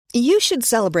You should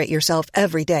celebrate yourself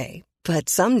every day, but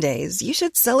some days you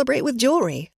should celebrate with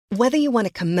jewelry. Whether you want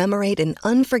to commemorate an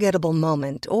unforgettable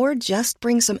moment or just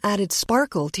bring some added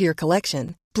sparkle to your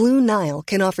collection, Blue Nile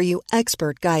can offer you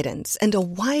expert guidance and a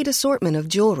wide assortment of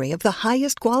jewelry of the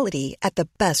highest quality at the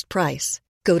best price.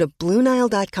 Go to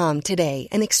BlueNile.com today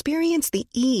and experience the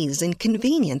ease and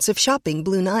convenience of shopping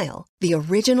Blue Nile, the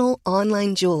original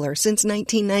online jeweler since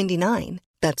 1999.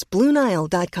 That's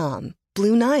BlueNile.com.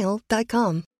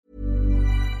 BlueNile.com.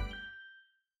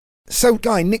 So,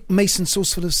 Guy, Nick Mason,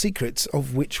 Sauce Full of Secrets,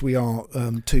 of which we are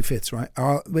 2/5, right?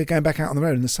 We're going back out on the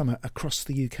road in the summer across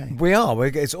the UK. We are.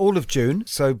 It's all of June,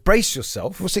 so brace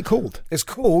yourself. What's it called? It's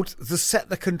called the Set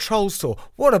the Controls Tour.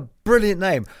 What a brilliant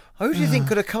name. Who do you think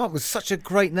could have come up with such a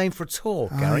great name for a tour,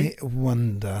 Gary? I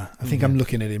wonder. I think I'm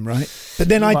looking at him, right? But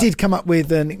then I did come up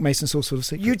with Nick Mason, Sauce Full of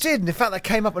Secrets. You did. And in fact, that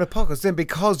came up in a podcast then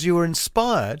because you were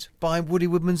inspired by Woody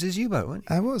Woodman's U-Boat, weren't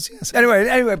you? I was, yes.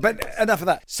 Anyway, but enough of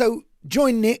that. So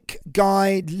join Nick,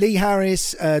 Guy, Lee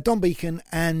Harris, Don Beacon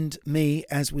and me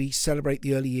as we celebrate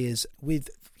the early years with,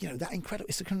 that incredible,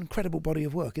 it's an incredible body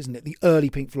of work, isn't it? The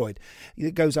early Pink Floyd.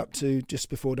 It goes up to just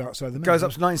before Dark Side of the Moon. Goes up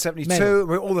to 1972,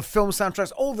 with all the film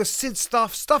soundtracks, all the Sid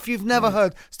stuff you've never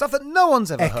heard, stuff that no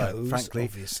one's ever heard, frankly.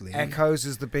 Obviously. Echoes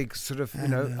is the big sort of,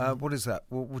 what is that?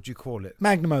 What would you call it?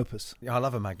 Magnum opus. Yeah, I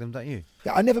love a Magnum, don't you?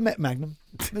 Yeah, I never met Magnum.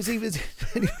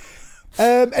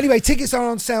 Anyway, tickets are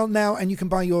on sale now and you can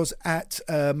buy yours at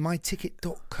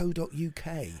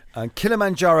myticket.co.uk. And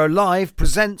Kilimanjaro Live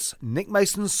presents Nick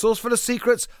Mason's Sauce Full of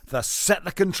Secrets, the Set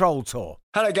the Control Tour.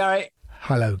 Hello, Gary.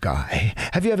 Hello, Guy.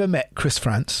 Have you ever met Chris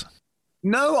Frantz?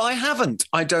 No, I haven't,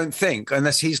 I don't think,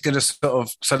 unless he's going to sort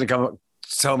of suddenly come up,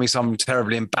 tell me some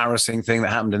terribly embarrassing thing that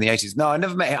happened in the 80s. No, I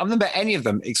never met him. I've never met any of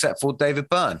them except for David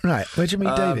Byrne. Right. Where'd you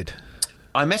meet David?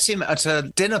 I met him at a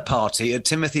dinner party at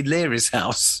Timothy Leary's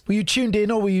house. Were you tuned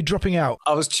in or were you dropping out?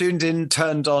 I was tuned in,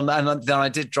 turned on, and then I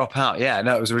did drop out. Yeah,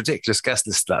 no, it was a ridiculous guest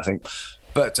list, I think.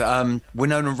 But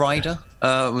Winona Ryder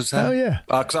was there. Oh, yeah.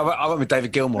 Because I went with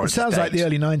David Gilmour. It sounds like the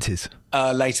early 90s.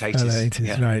 Late 80s. Late 80s,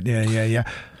 yeah. Right, yeah.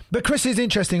 But Chris is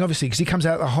interesting, obviously, because he comes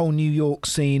out of the whole New York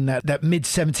scene, that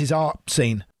mid-70s art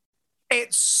scene.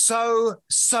 It's so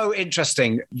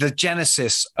interesting, the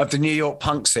genesis of the New York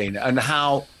punk scene and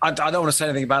how, I don't want to say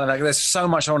anything about it, there's so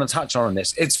much I want to touch on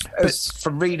this. It's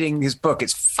from reading his book,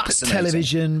 it's fascinating.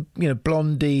 Television,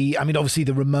 Blondie, I mean, obviously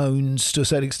the Ramones to a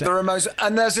certain extent. The Ramones,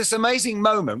 and there's this amazing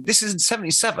moment, this is in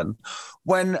 77,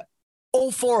 when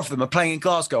all four of them are playing in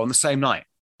Glasgow on the same night.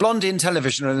 Blondie and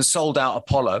Television are in a sold-out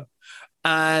Apollo,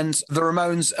 and the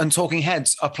Ramones and Talking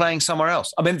Heads are playing somewhere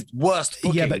else. I mean, worst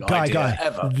booking but Guy,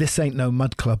 ever. This ain't no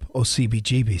Mud Club or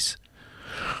CBGB's.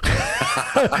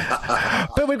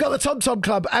 But we've got the Tom Tom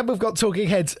Club and we've got Talking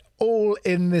Heads all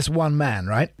in this one man,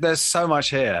 right? There's so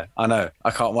much here. I know. I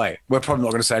can't wait. We're probably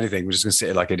not going to say anything. We're just going to sit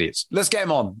here like idiots. Let's get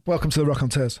him on. Welcome to the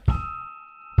Raconteurs.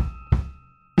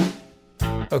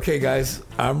 Okay, guys,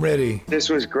 I'm ready. This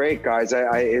was great, guys.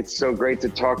 It's so great to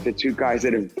talk to two guys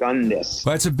that have done this.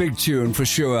 Well, it's a big tune for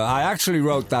sure. I actually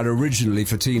wrote that originally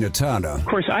for Tina Turner. Of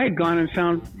course, I had gone and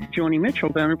found Joni Mitchell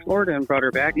down in Florida and brought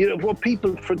her back. What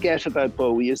people forget about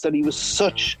Bowie is that he was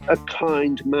such a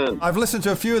kind man. I've listened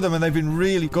to a few of them and they've been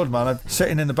really good, man. I'm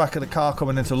sitting in the back of the car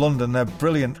coming into London. They're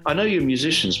brilliant. I know you're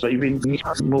musicians, but you've been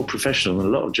more professional than a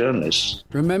lot of journalists.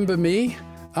 Remember me?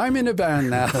 I'm in a band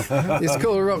now. It's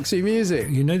called Roxy Music.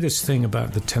 You know this thing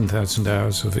about the 10,000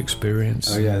 hours of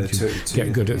experience? Oh, yeah.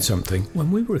 Get good at something.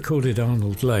 When we recorded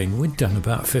Arnold Lane, we'd done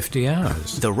about 50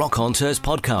 hours. The Raconteurs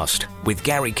podcast with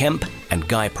Gary Kemp and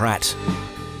Guy Pratt.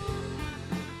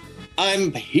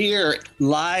 I'm here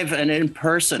live and in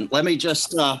person. Let me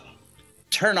just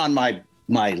turn on my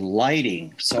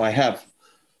lighting so I have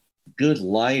good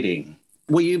lighting.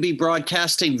 Will you be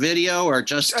broadcasting video or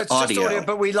just audio? Just audio,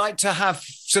 but we like to have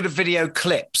sort of video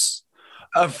clips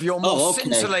of your more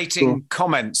scintillating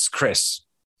comments, Chris.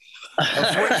 Of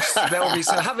which there will be.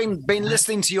 So, having been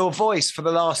listening to your voice for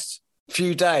the last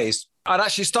few days, I'd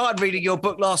actually started reading your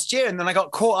book last year, and then I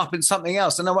got caught up in something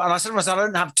else. And I said to myself, I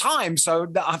don't have time,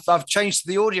 so I've changed to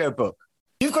the audio book.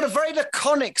 You've got a very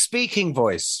laconic speaking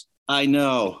voice. I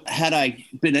know. Had I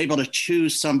been able to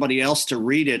choose somebody else to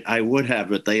read it, I would have,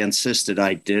 but they insisted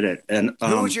I did it. And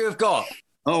who would you have got?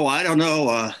 Oh, I don't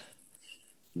know.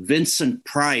 Vincent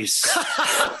Price.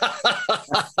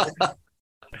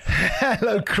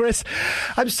 Hello, Chris.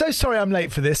 I'm so sorry I'm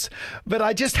late for this, but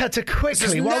I just had to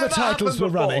quickly, while the titles were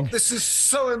running. This is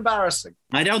so embarrassing.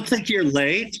 I don't think you're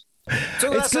late.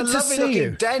 So that's a lovely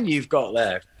looking den you've got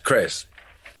there, Chris.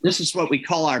 This is what we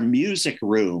call our music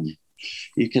room.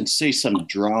 You can see some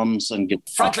drums and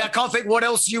guitar. Frankly, I can't think what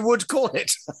else you would call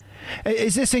it.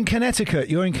 Is this in Connecticut?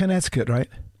 You're in Connecticut, right?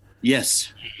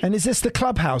 Yes. And is this the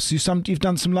clubhouse? You've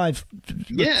done some live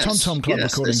Tom Tom Club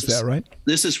recordings there, right?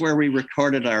 This is where we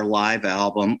recorded our live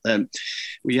album. And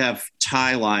we have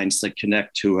tie lines that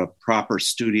connect to a proper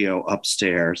studio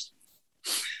upstairs.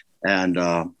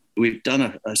 And we've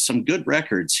done some good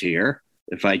records here,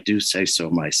 if I do say so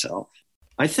myself.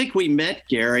 I think we met,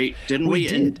 Gary, didn't we? We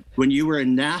did. When you were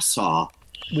in Nassau.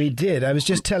 We did. I was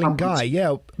just telling Guy,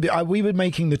 we were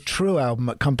making the True album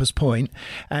at Compass Point,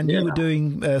 and you were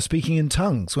doing Speaking in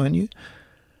Tongues, weren't you?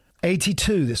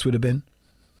 82, this would have been.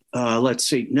 Let's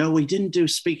see. No, we didn't do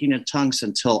Speaking in Tongues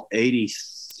until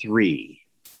 83.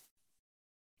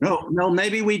 No,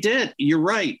 maybe we did. You're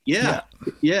right. Yeah,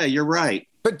 you're right.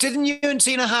 But didn't you and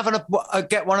Tina have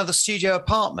get one of the studio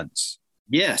apartments?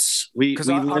 Yes, because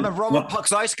I remember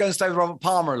because I used to go and stay with Robert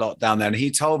Palmer a lot down there, and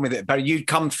he told me that you'd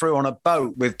come through on a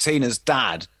boat with Tina's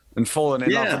dad and fallen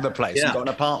in love with the place and got an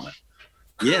apartment.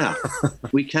 Yeah,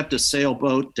 we kept a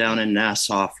sailboat down in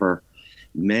Nassau for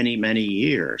many, many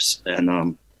years,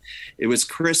 and it was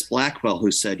Chris Blackwell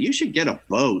who said you should get a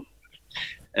boat.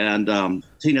 And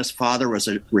Tina's father was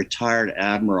a retired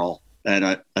admiral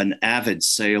and an avid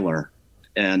sailor,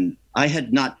 and I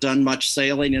had not done much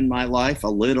sailing in my life, a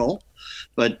little.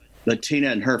 But Tina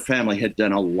and her family had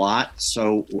done a lot.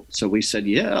 So we said,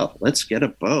 let's get a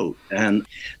boat. And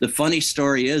the funny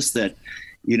story is that,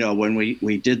 when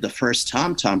we did the first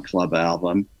Tom Tom Club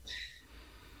album,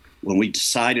 when we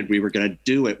decided we were going to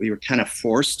do it, we were kind of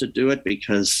forced to do it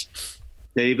because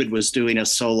David was doing a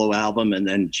solo album. And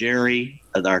then Jerry,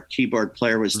 our keyboard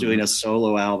player, was doing a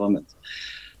solo album.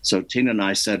 So Tina and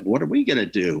I said, what are we going to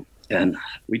do? And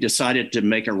we decided to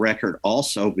make a record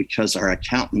also because our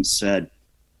accountant said,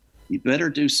 you better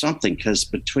do something because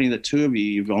between the two of you,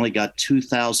 you've only got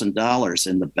 $2,000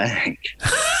 in the bank.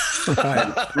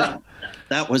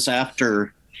 That was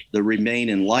after the Remain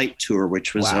in Light tour,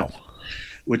 which was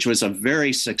a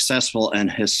very successful and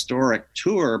historic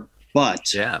tour,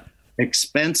 but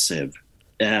expensive.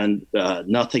 And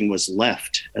nothing was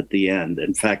left at the end.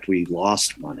 In fact, we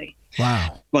lost money.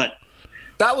 Wow. But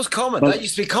that was common. That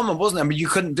used to be common, wasn't it? I mean, you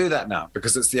couldn't do that now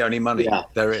because it's the only money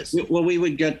there is. Well, we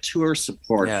would get tour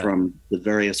support from the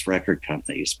various record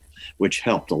companies, which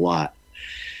helped a lot.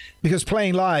 Because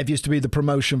playing live used to be the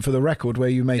promotion for the record where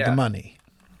you made the money.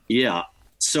 Yeah.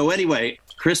 So anyway,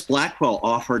 Chris Blackwell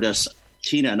offered us,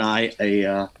 Tina and I,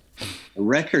 a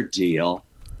record deal,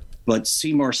 but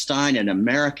Seymour Stein in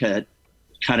America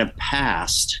kind of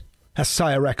passed. That's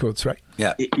Sire Records, right?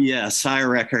 Yeah. Yeah, Sire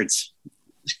Records.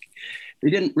 They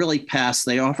didn't really pass.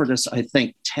 They offered us, I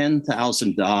think,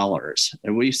 $10,000.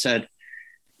 And we said,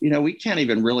 we can't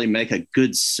even really make a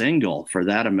good single for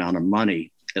that amount of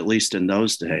money, at least in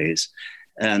those days.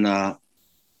 And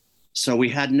so we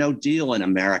had no deal in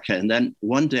America. And then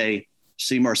one day,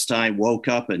 Seymour Stein woke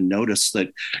up and noticed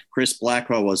that Chris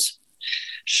Blackwell was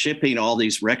shipping all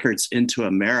these records into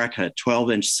America,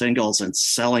 12-inch singles, and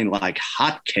selling like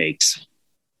hotcakes.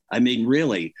 I mean,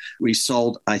 really, we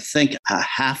sold, I think,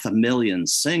 500,000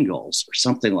 singles or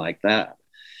something like that.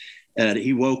 And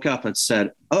he woke up and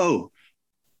said, I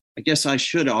guess I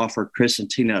should offer Chris and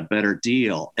Tina a better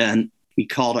deal. And he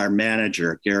called our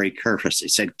manager, Gary Kerfus. He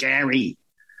said, Gary,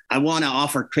 I want to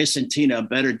offer Chris and Tina a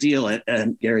better deal.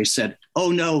 And Gary said,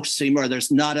 oh, no, Seymour, there's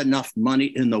not enough money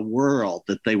in the world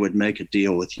that they would make a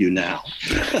deal with you now.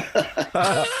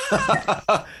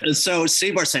 And so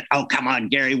Seymour said, oh, come on,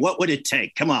 Gary, what would it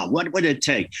take? Come on, what would it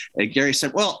take? And Gary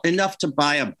said, well, enough to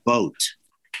buy a boat.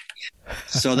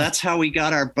 So that's how we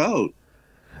got our boat.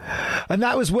 And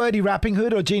that was Wordy Rapping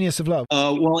Hood or Genius of Love?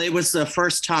 Well, it was the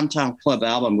first Tom Tom Club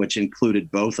album, which included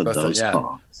both of those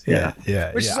songs. Yeah.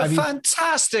 Which is a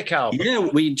fantastic album. Yeah,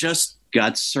 we just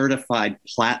got certified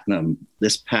platinum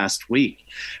this past week.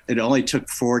 It only took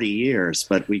 40 years,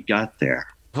 but we got there.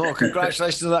 Oh,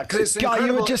 congratulations on that. It's Guy,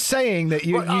 you were just saying that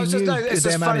you knew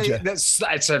their manager.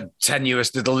 It's a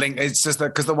tenuous little link. It's just that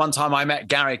because the one time I met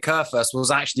Gary Kerfus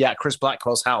was actually at Chris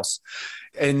Blackwell's house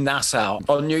in Nassau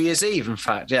on New Year's Eve, in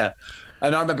fact, yeah.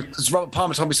 And I remember Robert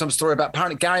Palmer told me some story about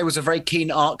apparently Gary was a very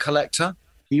keen art collector.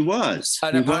 He was.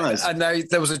 And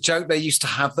there was a joke they used to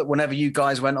have that whenever you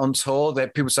guys went on tour,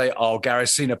 that people say, oh,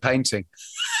 Gary's seen a painting.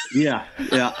 Yeah,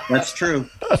 that's true.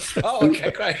 Oh,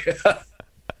 okay, great.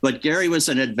 But Gary was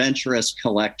an adventurous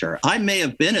collector. I may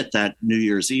have been at that New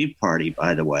Year's Eve party,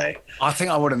 by the way. I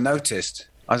think I would have noticed.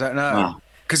 I don't know.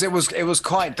 Because it was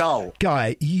quite dull.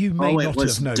 Guy, you may not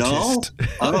have noticed. Dull?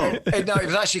 Oh. No, it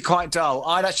was actually quite dull.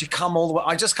 I'd actually come all the way.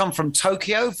 I just come from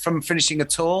Tokyo, from finishing a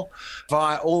tour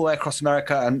via all the way across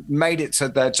America and made it to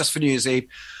there just for New Year's Eve.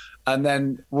 And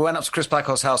then we went up to Chris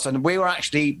Blackwell's house and we were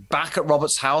actually back at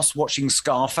Robert's house watching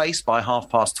Scarface by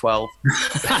 12:30.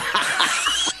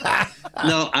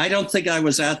 No, I don't think I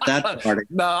was at that party.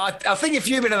 No, I think if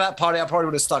you'd been at that party, I probably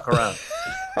would have stuck around.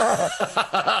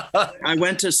 I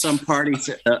went to some parties,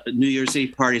 New Year's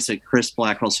Eve parties at Chris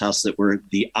Blackwell's house that were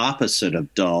the opposite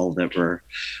of dull. That were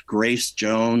Grace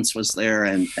Jones was there,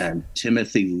 and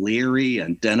Timothy Leary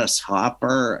and Dennis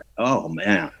Hopper. Oh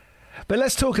man! But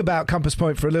let's talk about Compass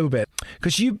Point for a little bit,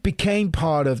 because you became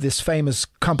part of this famous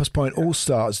Compass Point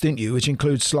All-Stars, didn't you? Which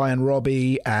includes Sly and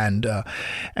Robbie and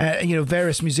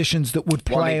various musicians that would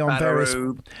play on various,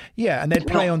 and they'd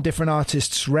play on different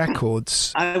artists'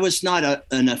 records. I was not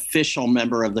an official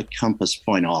member of the Compass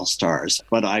Point All-Stars,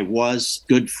 but I was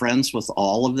good friends with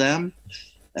all of them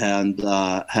and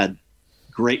had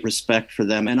great respect for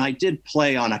them. And I did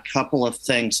play on a couple of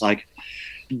things like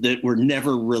that were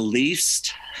never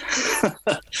released,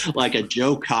 like a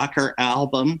Joe Cocker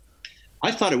album.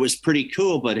 I thought it was pretty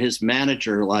cool, but his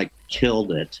manager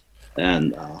killed it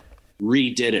and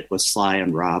redid it with Sly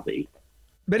and Robbie.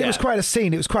 But it was quite a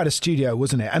scene. It was quite a studio,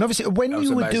 wasn't it? And obviously, when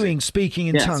you were doing Speaking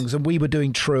in Tongues and we were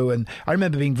doing True, and I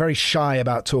remember being very shy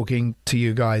about talking to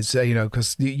you guys,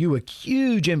 because you were a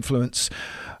huge influence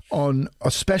on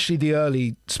especially the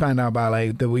early Spandau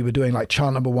Ballet that we were doing, like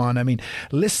Chant Number 1. I mean,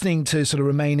 listening to sort of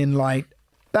Remain in Light,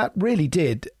 that really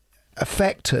did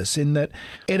affect us in that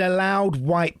it allowed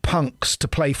white punks to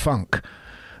play funk.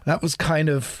 That was kind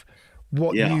of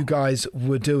what you guys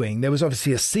were doing. There was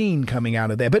obviously a scene coming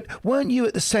out of there, but weren't you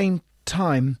at the same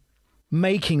time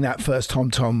making that first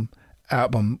Tom Tom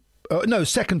album?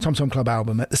 Second Tom Tom Club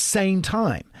album at the same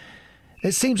time.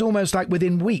 It seems almost like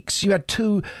within weeks you had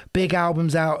 2 big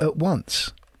albums out at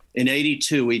once. In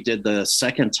 82, we did the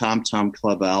second Tom Tom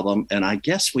Club album, and I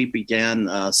guess we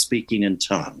began Speaking in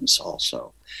Tongues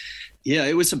also. Yeah,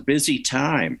 it was a busy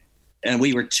time, and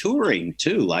we were touring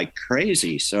too, like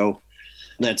crazy. So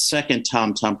that second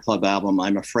Tom Tom Club album,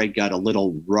 I'm afraid, got a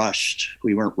little rushed.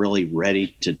 We weren't really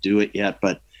ready to do it yet,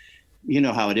 but you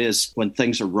know how it is when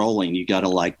things are rolling, you got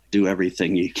to do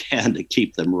everything you can to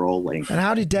keep them rolling. And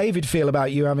how did David feel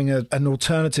about you having an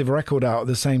alternative record out at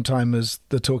the same time as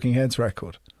the Talking Heads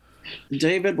record?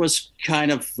 David was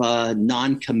kind of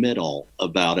non-committal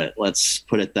about it. Let's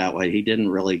put it that way. He didn't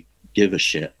really give a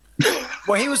shit.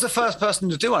 Well, he was the first person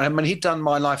to do it. I mean, he'd done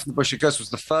My Life in the Bush of Ghosts, was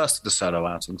the first of the solo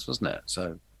outings, wasn't it?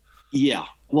 So, yeah.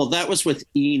 Well, that was with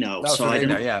Eno. I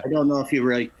don't know if you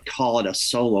really call it a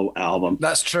solo album.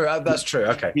 That's true.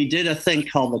 Okay. He did a thing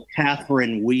called the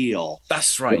Catherine Wheel.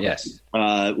 That's right. Yes.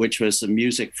 Which was the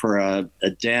music for a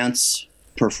dance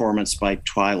performance by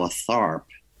Twyla Tharp,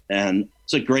 and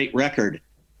it's a great record,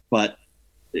 but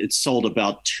it sold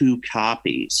about 2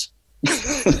 copies.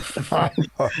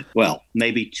 Well,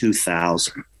 maybe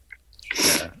 2,000.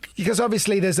 Yeah. Because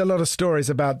obviously there's a lot of stories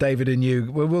about David and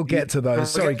you. We'll get to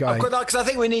those. Sorry, Guy. Because I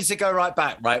think we need to go right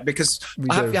back, right? Because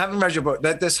I haven't read your book.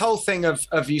 This whole thing of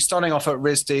you starting off at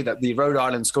RISD, the Rhode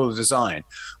Island School of Design,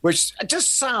 which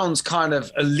just sounds kind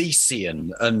of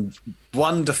Elysian and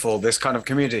wonderful, this kind of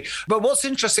community. But what's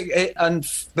interesting, and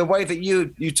the way that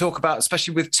you talk about,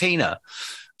 especially with Tina,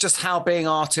 just how being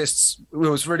artists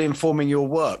was really informing your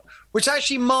work, which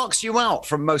actually marks you out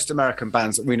from most American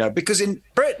bands that we know. Because in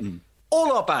Britain,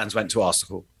 all our bands went to art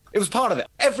school. It was part of it.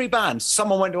 Every band,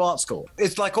 someone went to art school.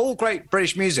 It's like all great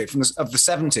British music of the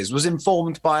 70s was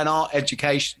informed by an art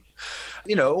education.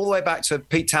 All the way back to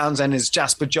Pete Townsend, his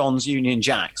Jasper Johns Union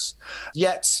Jacks.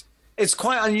 Yet it's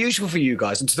quite unusual for you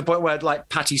guys, and to the point where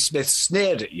Patti Smith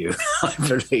sneered at you, I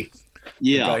believe, for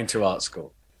going to art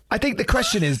school. I think the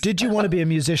question is, did you want to be a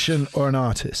musician or an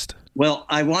artist? Well,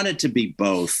 I wanted to be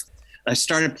both. I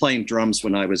started playing drums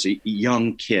when I was a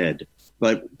young kid.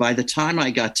 But by the time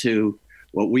I got to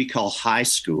what we call high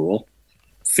school,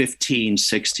 15,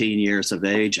 16 years of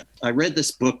age, I read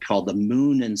this book called The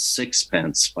Moon and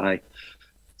Sixpence by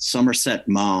Somerset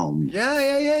Maugham.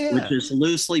 Yeah. Which is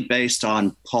loosely based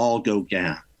on Paul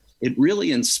Gauguin. It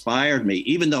really inspired me,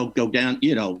 even though Gauguin,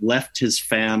 left his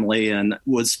family and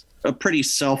was a pretty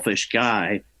selfish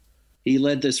guy. He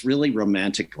led this really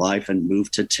romantic life and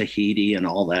moved to Tahiti and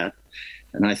all that.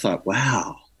 And I thought,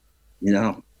 wow,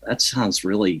 that sounds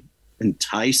really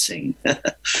enticing.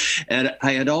 And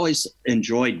I had always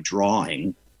enjoyed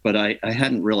drawing, but I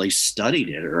hadn't really studied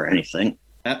it or anything.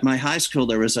 At my high school,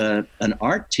 there was an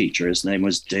art teacher. His name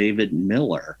was David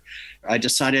Miller. I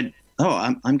decided,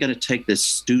 I'm going to take this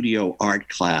studio art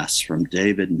class from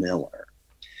David Miller.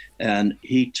 And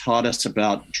he taught us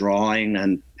about drawing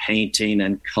and painting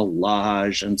and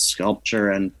collage and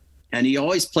sculpture. And he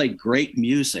always played great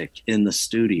music in the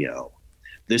studio.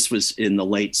 This was in the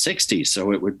late 60s,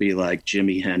 so it would be like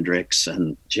Jimi Hendrix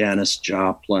and Janis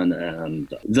Joplin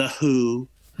and The Who.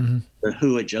 Mm-hmm. The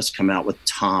Who had just come out with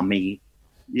Tommy.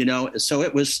 So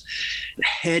it was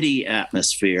heady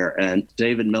atmosphere. And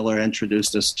David Miller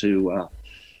introduced us to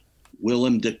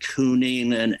Willem de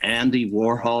Kooning and Andy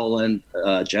Warhol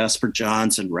and Jasper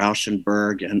Johns and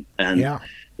Rauschenberg and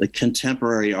the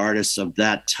contemporary artists of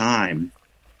that time.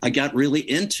 I got really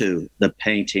into the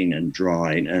painting and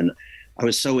drawing, and I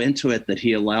was so into it that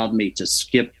he allowed me to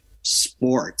skip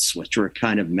sports, which were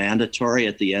kind of mandatory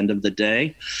at the end of the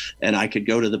day, and I could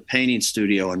go to the painting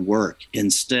studio and work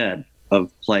instead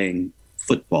of playing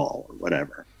football or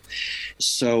whatever.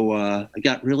 So I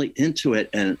got really into it,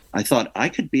 and I thought I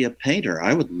could be a painter.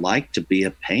 I would like to be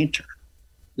a painter.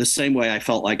 The same way I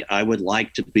felt like I would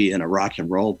like to be in a rock and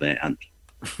roll band.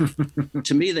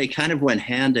 To me, they kind of went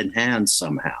hand in hand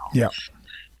somehow. Yeah.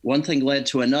 One thing led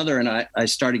to another, and I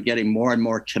started getting more and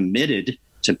more committed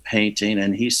to painting.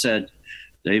 And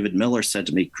David Miller said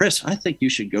to me, Chris, I think you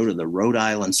should go to the Rhode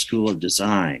Island School of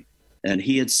Design. And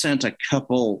he had sent a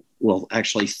couple, well,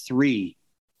 actually 3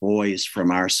 boys from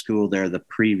our school there the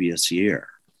previous year.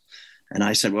 And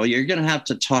I said, well, you're going to have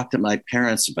to talk to my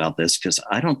parents about this, because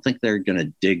I don't think they're going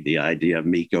to dig the idea of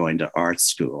me going to art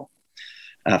school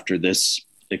after this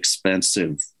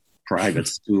expensive private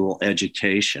school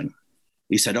education.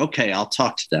 He said, okay, I'll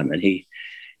talk to them. And he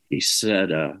said,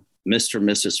 Mr. and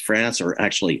Mrs. France, or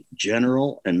actually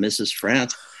General and Mrs.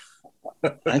 France,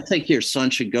 I think your son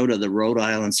should go to the Rhode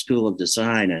Island School of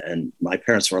Design. And my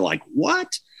parents were like,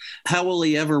 what? How will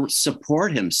he ever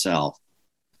support himself?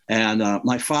 And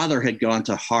my father had gone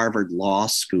to Harvard Law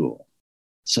School.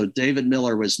 So David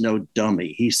Miller was no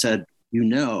dummy. He said,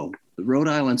 the Rhode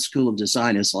Island School of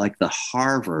Design is like the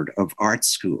Harvard of art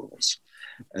schools.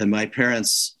 And my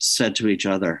parents said to each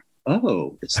other,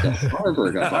 oh, it's the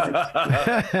Harvard of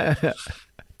art.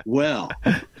 Well,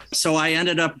 so I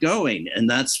ended up going, and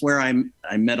that's where I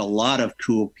met a lot of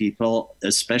cool people,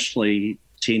 especially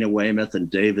Tina Weymouth and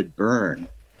David Byrne.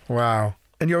 Wow.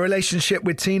 And your relationship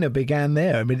with Tina began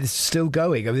there. I mean, it's still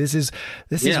going. I mean, this is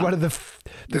one of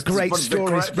the great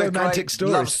stories, romantic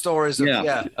stories. Love stories.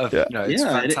 It's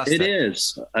fantastic. It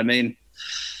is. I mean,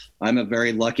 I'm a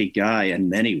very lucky guy in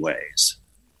many ways,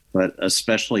 but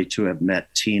especially to have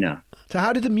met Tina. So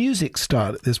how did the music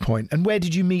start at this point? And where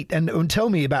did you meet? And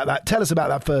tell me about that. Tell us about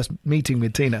that first meeting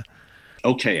with Tina.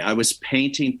 Okay, I was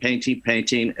painting,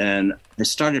 and I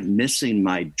started missing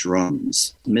my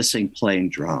drums, playing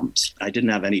drums. I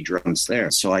didn't have any drums there,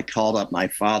 so I called up my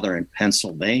father in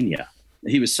Pennsylvania.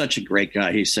 He was such a great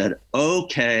guy. He said,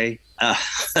 okay.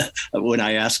 When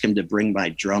I asked him to bring my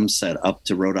drum set up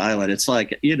to Rhode Island, it's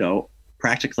like,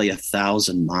 practically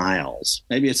 1,000 miles.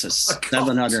 Maybe it's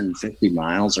 750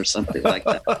 miles or something like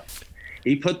that.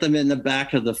 He put them in the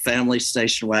back of the family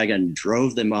station wagon and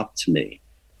drove them up to me.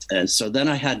 And so then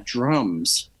I had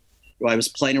drums. I was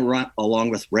playing along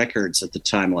with records at the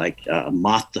time, like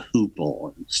Mott the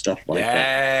Hoople and stuff like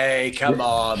that. Yay, come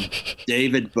on.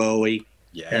 David Bowie.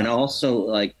 Yeah. And also,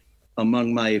 like,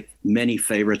 among my many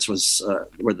favorites were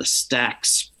the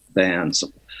Stax bands,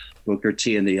 Booker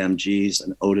T and the MGs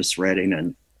and Otis Redding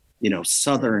and,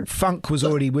 Southern. Funk was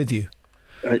already with you.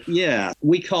 Yeah,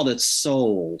 we called it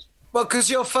soul. Well, because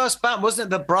your first band, wasn't it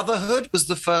the Brotherhood was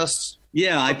the first?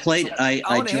 Yeah, I played. I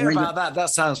want to hear about that.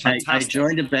 That sounds fantastic. I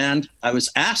joined a band. I was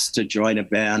asked to join a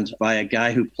band by a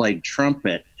guy who played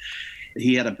trumpet.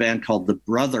 He had a band called the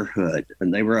Brotherhood,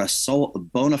 and they were a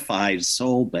bona fide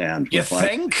soul band. You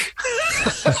think?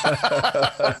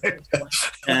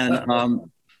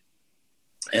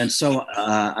 And so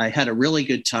I had a really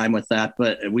good time with that.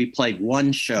 But we played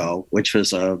one show, which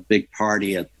was a big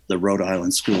party at the Rhode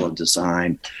Island School of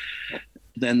Design.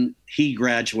 Then he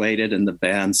graduated and the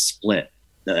band split,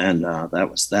 and that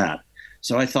was that.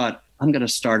 So I thought, I'm going to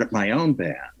start up my own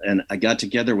band. And I got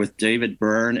together with David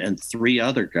Byrne and 3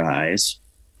 other guys.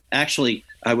 Actually,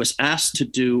 I was asked to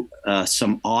do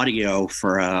some audio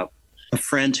for a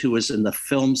friend who was in the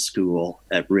film school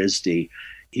at RISD.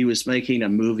 He was making a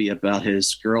movie about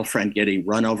his girlfriend getting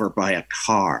run over by a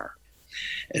car.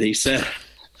 And he said,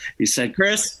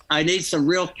 Chris, I need some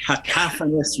real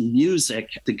cacophonous music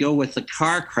to go with the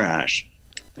car crash.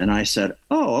 And I said,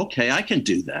 oh, okay, I can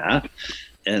do that.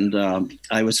 And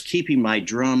I was keeping my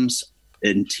drums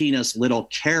in Tina's little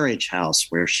carriage house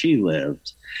where she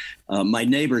lived. My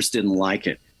neighbors didn't like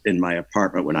it in my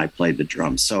apartment when I played the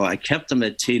drums. So I kept them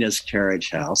at Tina's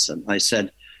carriage house. And I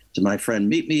said to my friend,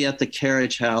 meet me at the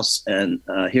carriage house, and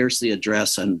here's the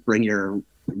address, and bring your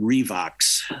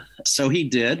Revox. So he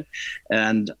did.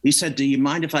 And he said, do you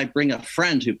mind if I bring a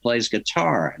friend who plays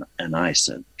guitar? And I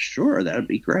said, sure, that would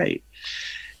be great.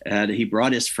 And he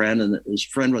brought his friend, and his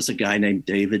friend was a guy named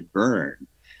David Byrne.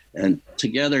 And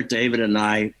together, David and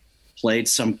I played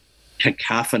some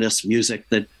cacophonous music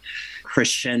that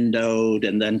crescendoed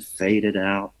and then faded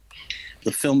out.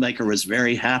 The filmmaker was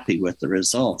very happy with the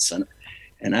results.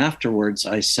 And afterwards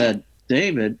I said,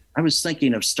 David, I was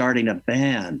thinking of starting a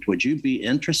band. Would you be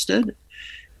interested?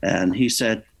 And he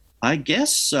said, I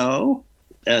guess so.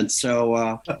 And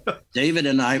so David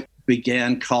and I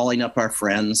began calling up our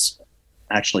friends.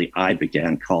 Actually, I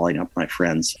began calling up my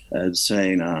friends and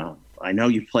saying, I know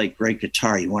you play great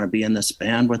guitar. You want to be in this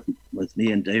band with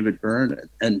me and David Byrne?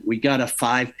 And we got a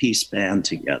 5-piece band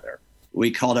together.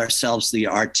 We called ourselves the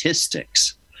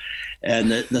Artistics.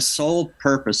 And the sole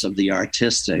purpose of the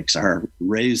Artistics, our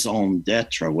raison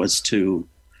d'etre, was to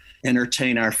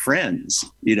entertain our friends,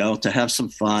 to have some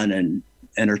fun and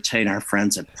entertain our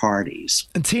friends at parties.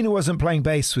 And Tina wasn't playing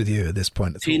bass with you at this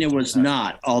point? Tina was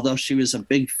not, although she was a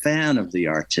big fan of the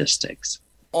Artistics.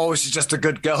 Or was she just a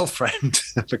good girlfriend?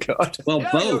 I forgot. Well,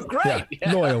 both. Great.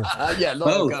 Yeah. Loyal. Loyal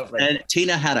both. Girlfriend. And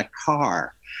Tina had a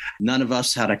car. None of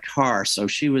us had a car, so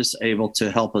she was able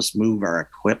to help us move our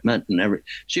equipment and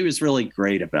she was really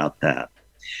great about that.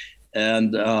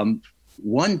 And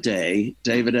one day,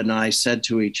 David and I said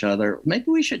to each other, maybe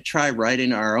we should try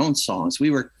writing our own songs. We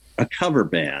were a cover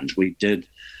band. We did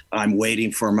I'm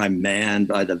Waiting for My Man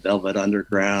by the Velvet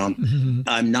Underground. Mm-hmm.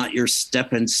 I'm Not Your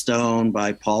Stepping Stone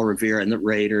by Paul Revere and the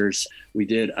Raiders. We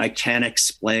did I Can't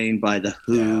Explain by The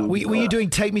Who. Were you doing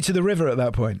Take Me to the River at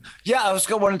that point? Yeah, I was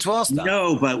wanting to ask that.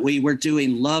 No, but we were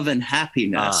doing Love and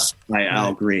Happiness by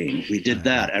Al Green. We did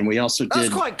that. And we also did... That's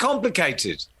quite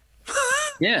complicated.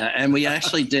 Yeah, and we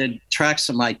actually did Tracks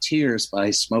of My Tears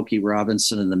by Smokey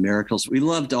Robinson and the Miracles. We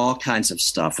loved all kinds of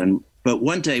stuff. But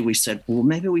one day we said, well,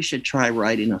 maybe we should try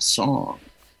writing a song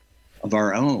of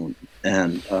our own.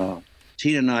 And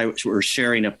Tina and I were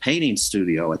sharing a painting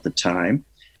studio at the time.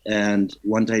 And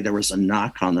one day there was a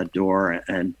knock on the door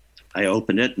and I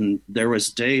opened it and there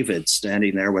was David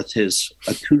standing there with his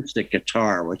acoustic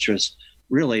guitar, which was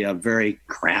really a very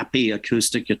crappy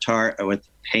acoustic guitar with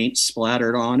paint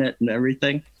splattered on it and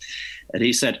everything. And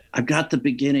he said, I've got the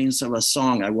beginnings of a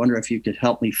song. I wonder if you could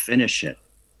help me finish it.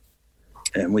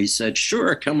 And we said,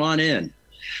 sure, come on in.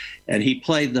 And he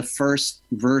played the first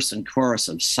verse and chorus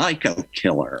of Psycho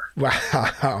Killer.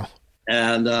 Wow.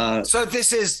 And so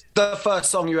this is the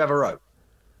first song you ever wrote?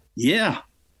 Yeah.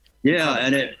 Yeah.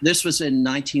 And this was in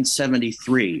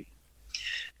 1973,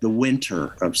 the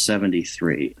winter of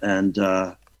 73. And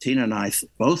Tina and I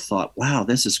both thought, wow,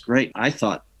 this is great. I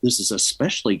thought this is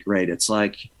especially great. It's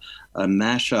like a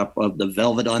mashup of the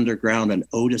Velvet Underground and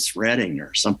Otis Redding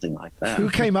or something like that. Who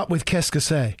came up with Qu'est-ce que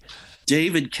c'est?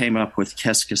 David came up with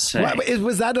Qu'est-ce que c'est.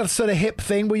 Was that a sort of hip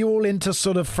thing? Were you all into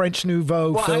sort of French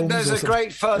Nouveau films? There's a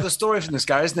great further story from this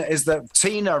guy, isn't it? Is that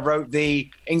Tina wrote the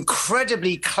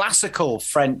incredibly classical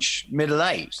French Middle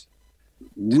Eight.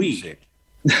 Oui.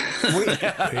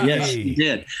 Yes, he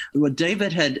did. Well,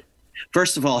 David had,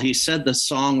 first of all, he said the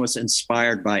song was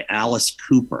inspired by Alice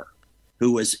Cooper,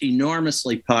 who was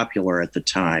enormously popular at the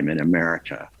time in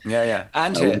America. Yeah.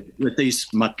 And with these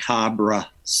macabre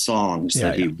songs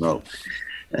that he wrote.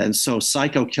 And so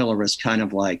Psycho Killer was kind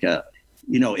of like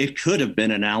it could have been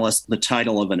the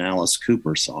title of an Alice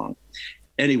Cooper song.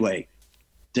 Anyway,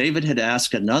 David had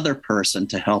asked another person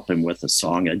to help him with the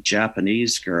song, a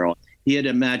Japanese girl. He had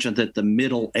imagined that the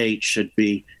middle eight should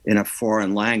be in a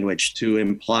foreign language to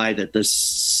imply that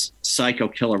this Psycho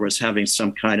Killer was having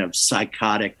some kind of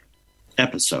psychotic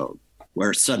episode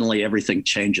where suddenly everything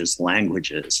changes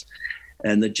languages.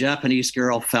 And the Japanese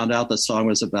girl found out the song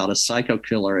was about a psycho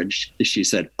killer and she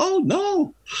said, oh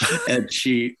no. And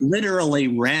she literally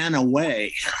ran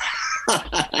away.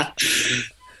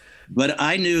 But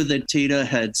I knew that Tina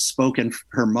had spoken,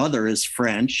 her mother is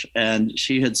French, and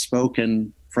she had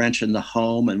spoken French in the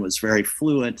home and was very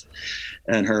fluent.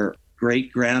 And her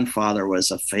great-grandfather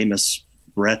was a famous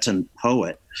Breton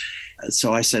poet.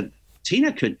 So I said,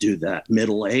 Tina could do that,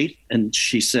 middle eight. And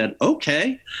she said,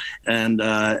 okay. And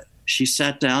she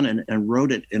sat down and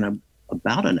wrote it in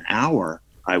about an hour,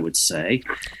 I would say.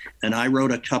 And I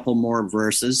wrote a couple more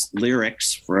verses,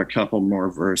 lyrics for a couple more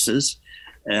verses.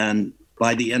 And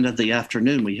by the end of the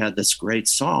afternoon, we had this great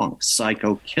song,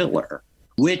 Psycho Killer,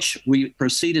 which we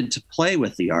proceeded to play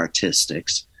with the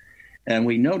Artistics. And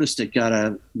we noticed it got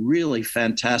a really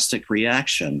fantastic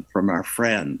reaction from our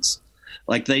friends.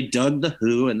 Like they dug The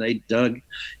Who and they dug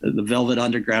the Velvet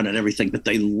Underground and everything, but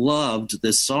they loved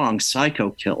this song, Psycho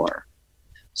Killer.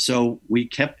 So we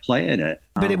kept playing it.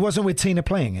 But it wasn't with Tina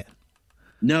playing it?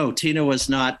 No, Tina was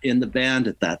not in the band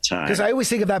at that time. Because I always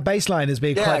think of that bass line as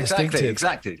being quite distinctive.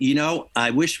 Exactly.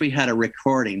 I wish we had a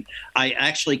recording. I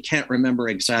actually can't remember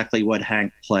exactly what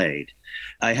Hank played.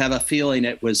 I have a feeling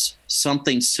it was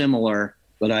something similar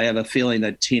but I have a feeling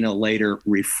that Tina later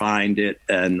refined it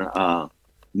and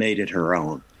made it her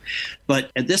own.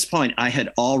 But at this point, I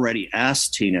had already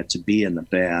asked Tina to be in the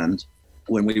band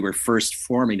when we were first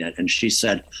forming it. And she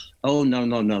said, oh,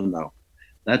 no.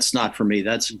 That's not for me.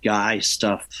 That's guy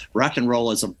stuff. Rock and roll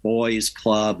is a boys'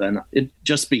 club, and it'd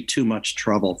just be too much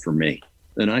trouble for me.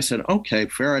 And I said, okay,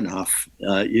 fair enough.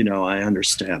 I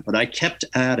understand. But I kept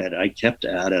at it.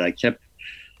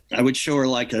 I would show her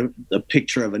like a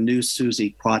picture of a new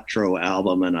Suzi Quatro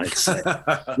album, and I'd say,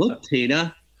 look,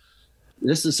 Tina,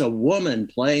 this is a woman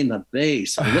playing the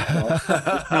bass. Look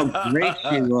how great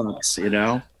she looks,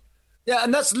 Yeah,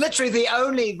 and that's literally the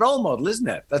only role model, isn't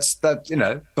it?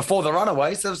 Before the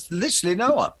Runaways, there was literally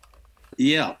no one.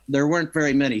 Yeah, there weren't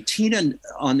very many. Tina,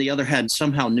 on the other hand,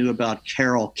 somehow knew about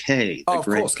Carol Kaye. Oh, of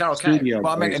course, Carol Kaye. Well,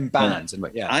 I meant in bands.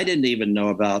 I didn't even know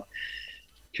about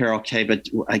Carol Kaye, but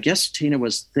I guess Tina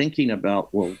was thinking about,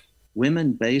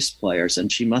 women bass players,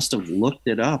 and she must have looked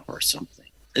it up or something.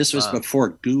 This was before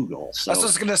Google. So. That's what I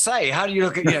was going to say. How do you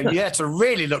look at, you had to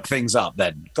really look things up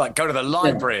then, like go to the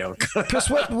library. Because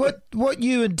what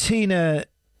you and Tina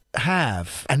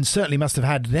have, and certainly must have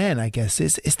had then, I guess,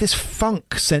 is this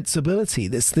funk sensibility,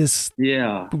 this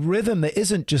rhythm that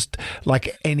isn't just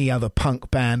like any other punk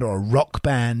band or a rock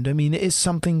band. I mean, it is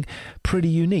something pretty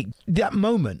unique. That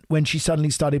moment when she suddenly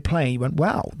started playing, you went,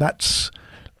 wow, that's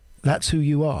who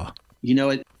you are.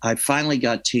 I finally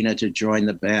got Tina to join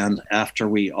the band after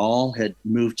we all had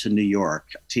moved to New York.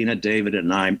 Tina, David,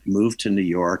 and I moved to New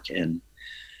York, and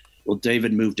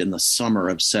David moved in the summer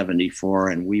of 74,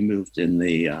 and we moved in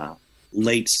the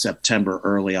late September,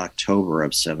 early October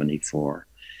of 74.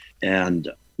 And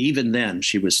even then,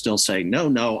 she was still saying,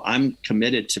 no, I'm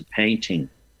committed to painting.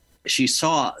 She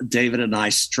saw David and I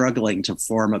struggling to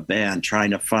form a band, trying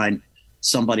to find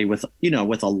somebody with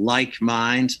a like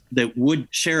mind that would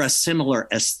share a similar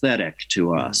aesthetic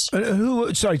to us.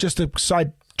 Sorry, just to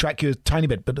sidetrack you a tiny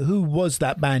bit, but who was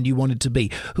that band you wanted to be?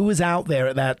 Who was out there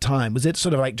at that time? Was it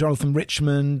sort of like Jonathan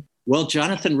Richman? Well,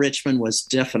 Jonathan Richman was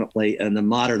definitely, and the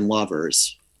Modern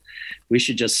Lovers. We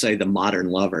should just say the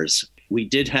Modern Lovers. We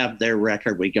did have their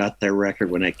record. We got their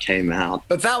record when it came out.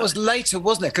 But that was later,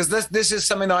 wasn't it? Because this is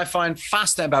something that I find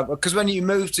fascinating about, because when you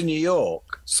moved to New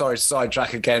York, sorry to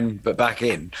sidetrack again, but back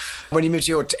in, when you moved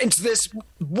to New York, into this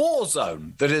war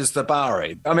zone that is the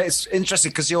Bowery. I mean, it's interesting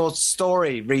because your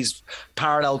story reads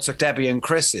parallel to Debbie and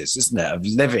Chris's, isn't it? Of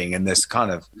living in this kind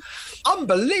of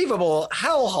unbelievable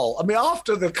hellhole. I mean,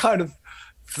 after the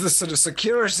sort of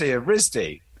security of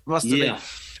RISD, must have been.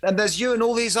 And there's you and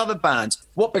all these other bands.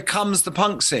 What becomes the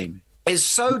punk scene is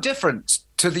so different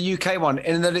to the UK one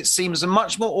in that it seems a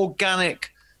much more organic,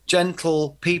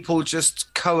 gentle, people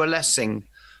just coalescing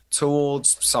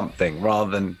towards something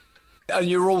rather than... And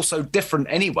you're all so different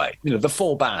anyway. The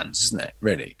four bands, isn't it,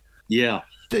 really? Yeah.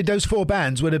 Those four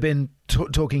bands would have been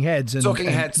Talking Heads and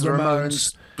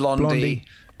Ramones, Blondie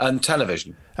and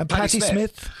Television. And Patti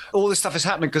Smith. All this stuff is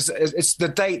happening because it's the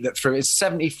date that through. It's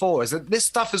 74. Is that this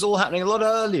stuff is all happening a lot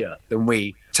earlier than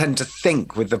we tend to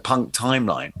think with the punk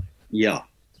timeline. Yeah.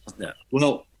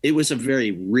 Well, it was a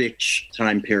very rich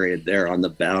time period there on the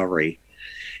Bowery.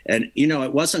 And,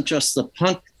 it wasn't just the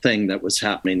punk thing that was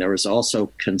happening. There was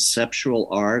also conceptual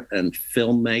art and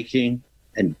filmmaking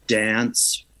and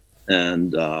dance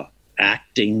and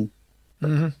acting.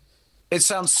 Mm-hmm. It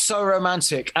sounds so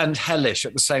romantic and hellish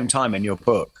at the same time in your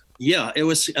book. Yeah, it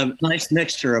was a nice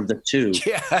mixture of the two.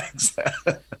 Yeah,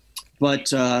 exactly. But,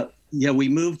 we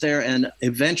moved there, and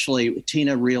eventually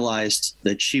Tina realized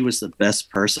that she was the best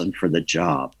person for the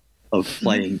job of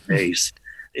playing bass.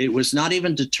 It was not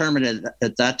even determined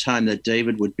at that time that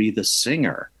David would be the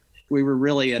singer. We were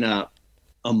really in a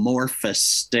amorphous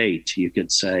state, you could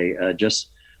say, just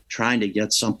trying to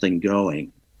get something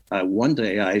going. One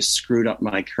day I screwed up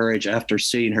my courage after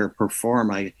seeing her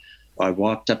perform. I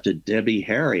walked up to Debbie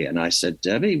Harry and I said,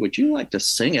 Debbie, would you like to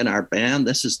sing in our band?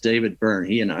 This is David Byrne.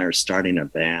 He and I are starting a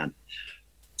band.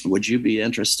 Would you be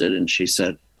interested? And she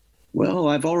said, well,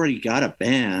 I've already got a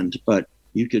band, but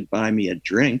you could buy me a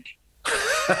drink.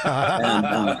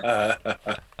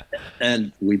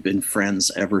 And we've been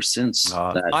friends ever since.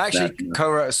 I actually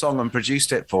co-wrote a song and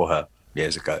produced it for her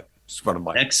years ago. It's one of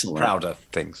my prouder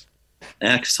things.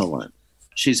 Excellent.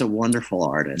 She's a wonderful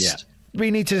artist. Yeah. We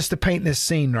need to just to paint this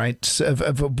scene, right,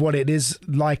 of what it is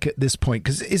like at this point.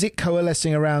 Because is it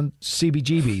coalescing around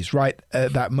CBGB's right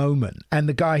at that moment? And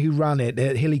the guy who ran it,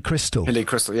 Hilly Crystal. Hilly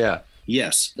Crystal, yeah.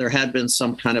 Yes, there had been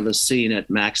some kind of a scene at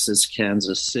Max's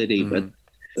Kansas City, but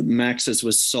Max's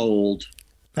was sold.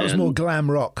 That was more glam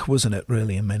rock, wasn't it,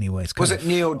 really, in many ways? Was it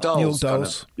Neil Dolls? Neil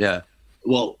Dolls. Yeah.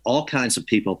 Well, all kinds of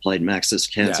people played Max's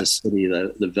Kansas City,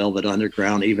 the Velvet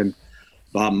Underground, even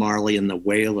Bob Marley and the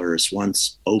Wailers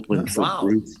once opened for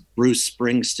Bruce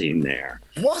Springsteen there.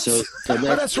 What?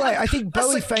 That's right. I think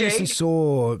Bowie famously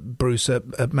saw Bruce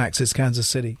at Max's Kansas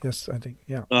City. Yes, I think.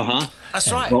 Yeah.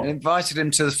 That's right. Well, invited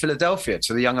him to Philadelphia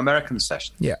to the Young Americans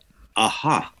session. Yeah.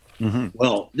 Mm-hmm.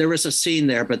 Well, there was a scene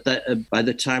there, but by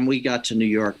the time we got to New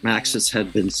York, Max's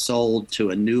had been sold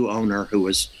to a new owner who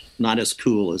was not as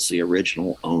cool as the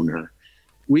original owner.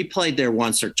 We played there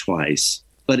once or twice,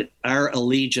 but our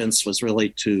allegiance was really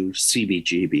to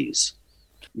CBGB's.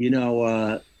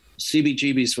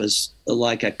 CBGB's was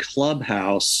like a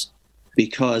clubhouse,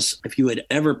 because if you had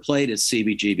ever played at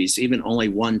CBGB's, even only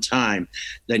one time,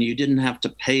 then you didn't have to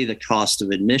pay the cost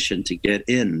of admission to get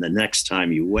in the next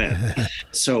time you went.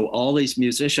 So all these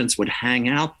musicians would hang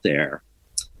out there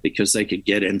because they could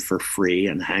get in for free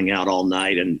and hang out all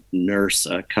night and nurse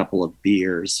a couple of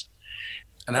beers.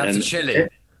 And have the chili.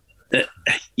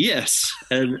 Yes,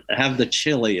 and have the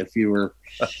chili if you were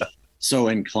so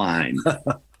inclined.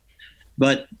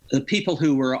 But the people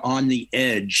who were on the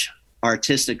edge,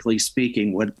 artistically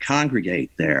speaking, would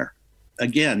congregate there.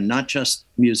 Again, not just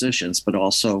musicians, but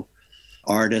also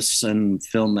artists and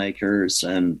filmmakers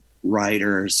and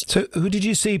writers. So who did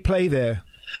you see play there?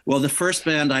 Well, the first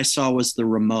band I saw was the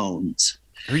Ramones.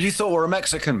 Who you thought were a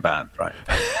Mexican band, right?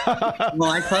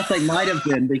 Well, I thought they might have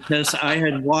been, because I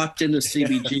had walked into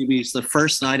CBGB's the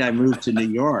first night I moved to New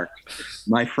York.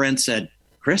 My friend said,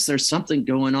 "Chris, there's something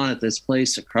going on at this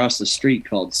place across the street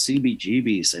called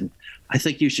CBGB's, and I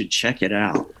think you should check it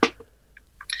out."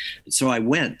 So I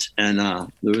went, and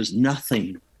there was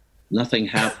nothing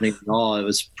happening at all. It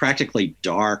was practically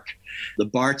dark. The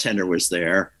bartender was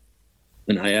there,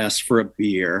 and I asked for a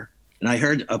beer, and I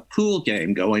heard a pool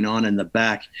game going on in the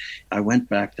back. I went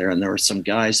back there, and there were some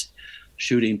guys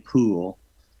shooting pool.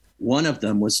 One of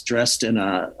them was dressed in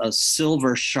a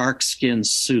silver sharkskin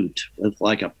suit with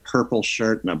like a purple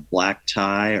shirt and a black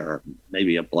tie, or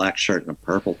maybe a black shirt and a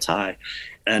purple tie.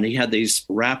 And he had these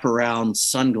wraparound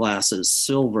sunglasses,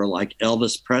 silver, like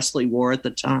Elvis Presley wore at the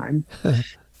time.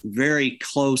 Very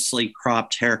closely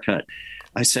cropped haircut.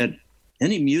 I said,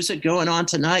 "Any music going on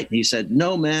tonight?" And he said,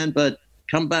 "No, man, but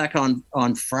come back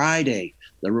on Friday.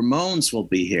 The Ramones will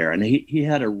be here." And he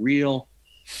had a real,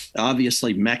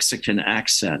 obviously Mexican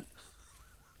accent.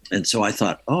 And so I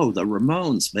thought, oh, the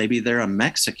Ramones, maybe they're a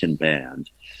Mexican band.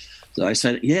 So I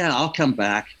said, yeah, I'll come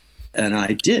back. And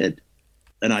I did.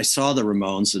 And I saw the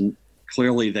Ramones, and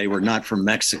clearly they were not from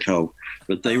Mexico,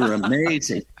 but they were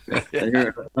amazing. They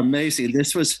were amazing.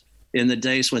 This was in the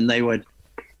days when they were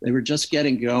just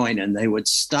getting going, and they would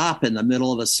stop in the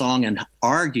middle of a song and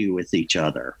argue with each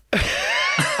other.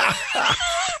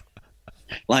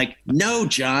 Like, "No,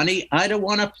 Johnny, I don't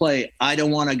want to play. I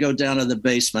don't want to go down to the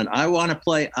basement. I want to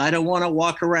play. I don't want to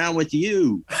walk around with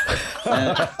you."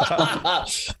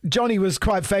 Johnny was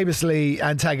quite famously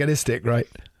antagonistic, right?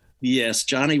 Yes,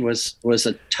 Johnny was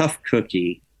a tough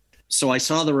cookie. So I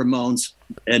saw the Ramones,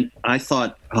 and I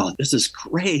thought, oh, this is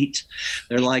great.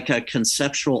 They're like a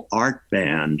conceptual art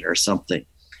band or something.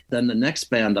 Then the next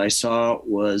band I saw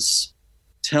was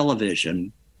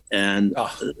Television. And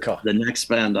the next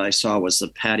band I saw was the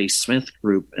Patti Smith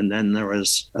Group. And then there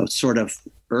was a sort of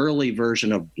early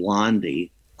version of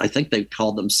Blondie. I think they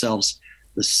called themselves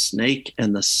the Snake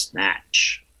and the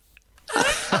Snatch.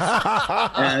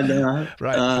 And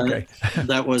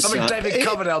that was something David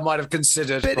Coverdale might have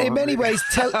considered. But in many ways,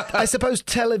 I suppose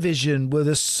Television were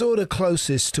the sort of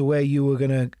closest to where you were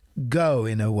going to go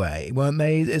in a way, weren't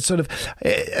they? It's sort of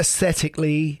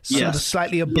aesthetically sort of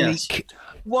slightly oblique. Yes.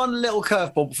 One little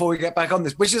curveball before we get back on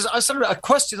this, which is sort of a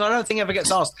question I don't think ever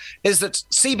gets asked, is that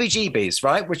CBGB's,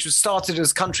 right, which was started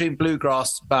as country and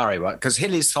bluegrass Barry, right, because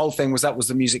Hilly's whole thing was that was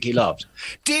the music he loved.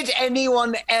 Did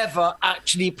anyone ever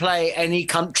actually play any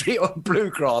country or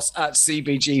bluegrass at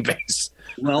CBGB's?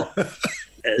 Well,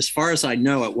 as far as I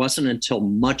know, it wasn't until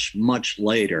much, much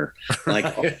later.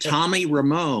 Like Tommy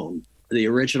Ramone, the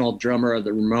original drummer of the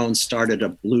Ramones, started a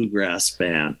bluegrass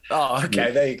band. Oh,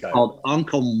 okay, there you go. Called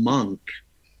Uncle Monk.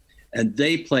 And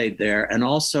they played there. And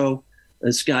also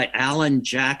this guy, Alan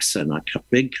Jackson, a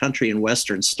big country and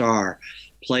western star,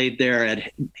 played there.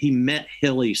 He met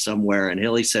Hilly somewhere, and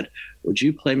Hilly said, "Would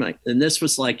you play my..." And this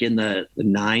was like in the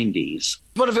 90s.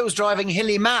 What if it was driving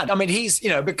Hilly mad? I mean, he's,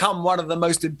 become one of the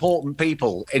most important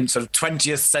people in sort of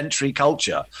 20th century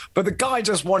culture. But the guy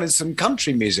just wanted some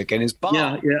country music in his bar.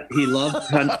 Yeah, he loved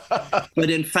country. But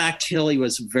in fact, Hilly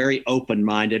was very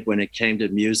open-minded when it came to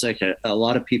music. A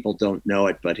lot of people don't know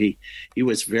it, but he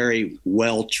was very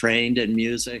well trained in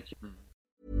music.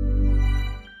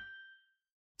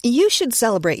 You should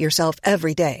celebrate yourself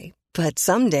every day. But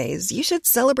some days you should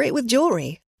celebrate with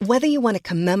jewelry. Whether you want to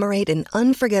commemorate an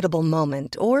unforgettable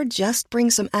moment or just bring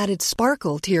some added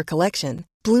sparkle to your collection,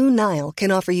 Blue Nile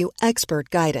can offer you expert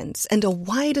guidance and a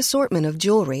wide assortment of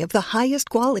jewelry of the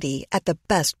highest quality at the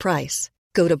best price.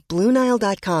 Go to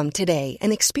BlueNile.com today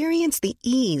and experience the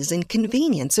ease and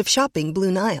convenience of shopping Blue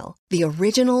Nile, the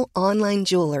original online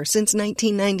jeweler since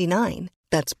 1999.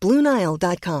 That's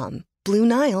BlueNile.com.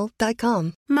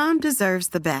 BlueNile.com. Mom deserves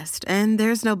the best, and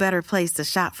there's no better place to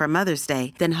shop for Mother's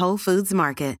Day than Whole Foods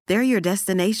Market. They're your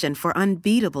destination for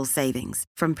unbeatable savings,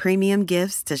 from premium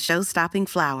gifts to show-stopping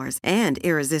flowers and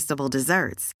irresistible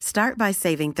desserts. Start by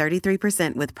saving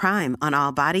 33% with Prime on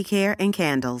all body care and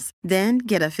candles. Then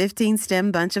get a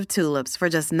 15-stem bunch of tulips for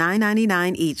just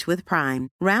 $9.99 each with Prime.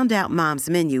 Round out Mom's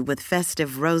menu with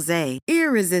festive rosé,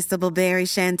 irresistible berry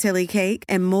chantilly cake,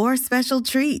 and more special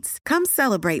treats. Come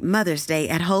celebrate Mother's Day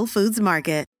at Whole Foods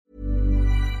Market.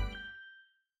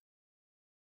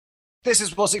 This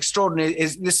is what's extraordinary.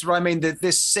 Is this what I mean? That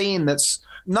this scene that's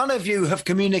none of you have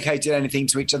communicated anything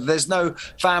to each other. There's no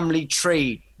family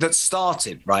tree that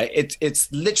started, right?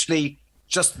 It's literally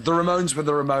just the Ramones were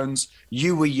the Ramones,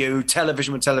 you were you,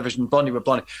 television were television, Blondie were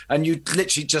Blondie, and you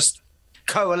literally just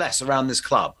coalesce around this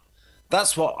club.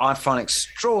 That's what I find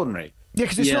extraordinary. Yeah,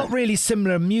 because it's not really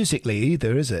similar musically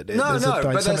either, is it? No,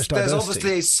 but there's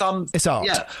obviously some. It's art.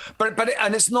 Yeah, but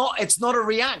it's not a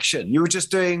reaction. You were just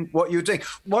doing what you were doing.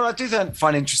 What I do then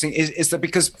find interesting is that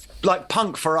because like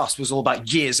punk for us was all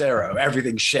about year zero,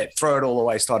 everything shit, throw it all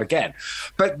away, start again.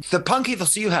 But the punk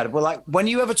ethos you had were like when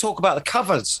you ever talk about the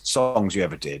covers songs you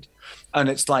ever did, and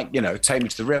it's like, you know, Take Me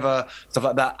to the River, stuff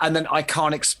like that, and then I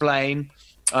Can't Explain,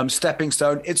 Stepping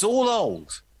Stone. It's all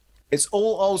old. It's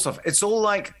all old stuff. It's all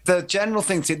like the general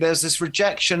thing. There's this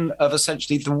rejection of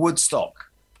essentially the Woodstock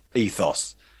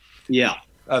ethos. Yeah.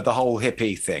 The whole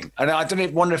hippie thing. And I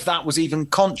don't wonder if that was even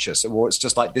conscious or it's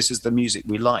just like, this is the music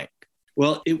we like.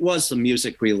 Well, it was the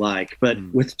music we like. But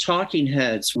with Talking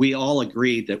Heads, we all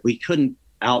agreed that we couldn't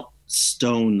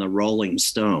outstone the Rolling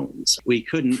Stones. We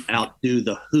couldn't outdo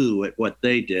the Who at what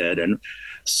they did. And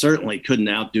certainly couldn't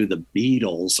outdo the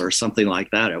Beatles or something like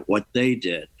that at what they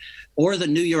did. Or the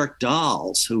New York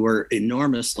Dolls, who were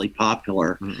enormously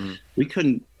popular. Mm-mm. We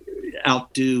couldn't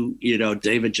outdo, you know,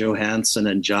 David Johansen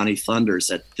and Johnny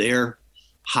Thunders at their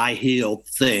high-heeled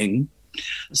thing.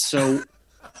 So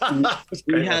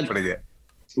we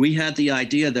had the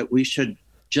idea that we should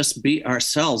just be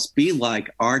ourselves, be like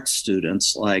art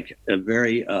students, like a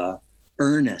very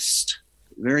earnest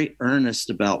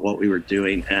about what we were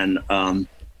doing, and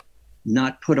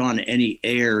not put on any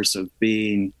airs of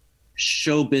being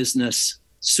show business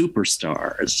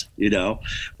superstars. You know,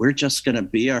 we're just going to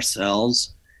be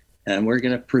ourselves, and we're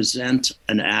going to present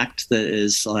an act that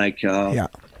is like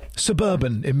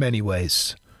suburban in many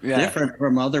ways, different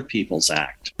from other people's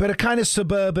act, but a kind of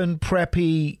suburban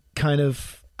preppy kind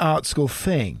of art school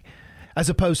thing, as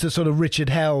opposed to sort of Richard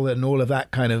Hell and all of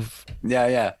that kind of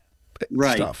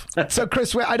stuff. So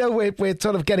Chris, I know we're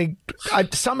sort of getting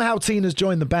somehow Tina's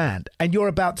joined the band and you're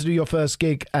about to do your first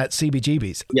gig at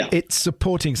CBGB's. Yeah, it's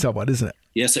supporting someone, isn't it?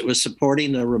 Yes, it was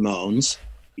supporting the Ramones.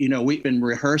 You know, we've been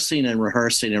rehearsing and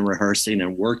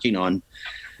working on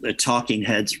the Talking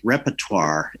Heads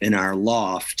repertoire in our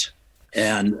loft,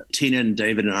 and Tina and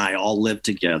David and I all lived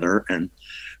together, and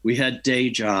we had day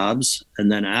jobs,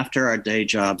 and then after our day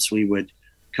jobs we would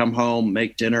come home,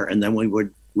 make dinner, and then we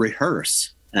would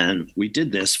rehearse. And we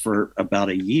did this for about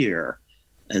a year.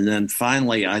 And then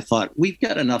finally, I thought, we've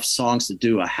got enough songs to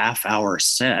do a half-hour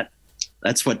set.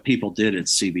 That's what people did at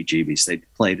CBGB's. They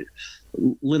played a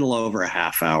little over a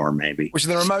half hour, maybe. Which in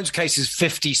the Ramones case is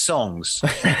 50 songs.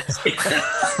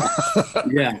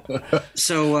 Yeah.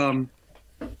 So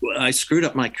I screwed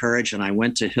up my courage, and I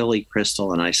went to Hilly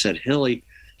Crystal, and I said, Hilly,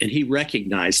 and he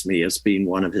recognized me as being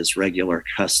one of his regular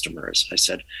customers. I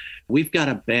said, we've got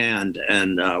a band,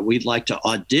 and we'd like to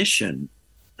audition.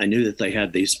 I knew that they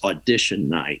had these audition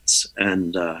nights.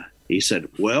 And he said,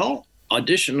 well,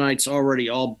 audition night's already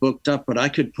all booked up, but I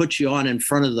could put you on in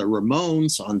front of the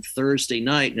Ramones on Thursday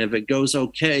night. And if it goes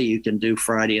okay, you can do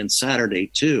Friday and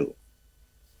Saturday too.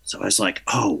 So I was like,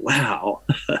 oh, wow.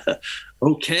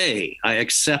 Okay, I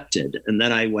accepted. And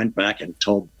then I went back and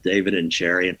told David and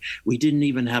Jerry, and we didn't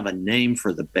even have a name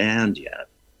for the band yet.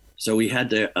 So we had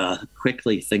to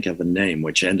quickly think of a name,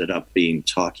 which ended up being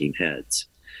Talking Heads,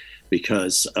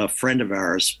 because a friend of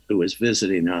ours who was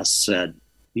visiting us said,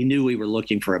 he knew we were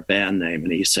looking for a band name,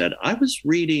 and he said, I was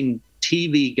reading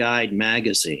TV Guide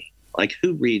magazine. Like,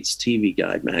 who reads TV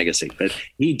Guide magazine? But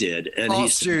he did. And all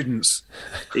students.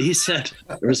 He said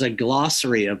there was a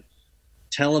glossary of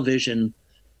television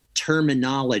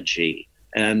terminology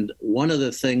And one of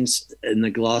the things in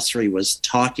the glossary was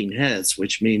talking heads,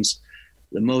 which means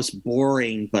the most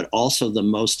boring, but also the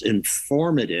most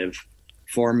informative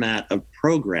format of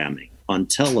programming on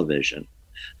television.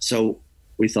 So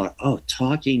we thought, oh,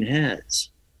 talking heads,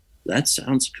 that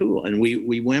sounds cool. And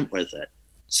we went with it.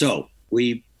 So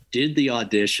we did the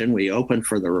audition. We opened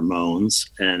for the Ramones.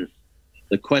 And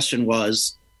the question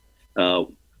was,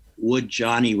 would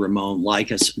Johnny Ramone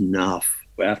like us enough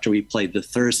after we played the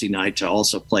Thursday night to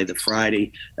also play the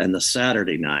Friday and the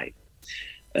Saturday night?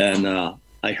 And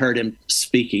I heard him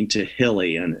speaking to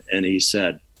Hilly, and he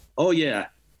said, oh, yeah,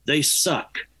 they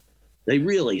suck. They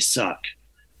really suck.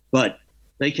 But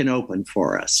they can open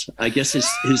for us. I guess his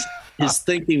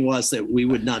thinking was that we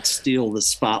would not steal the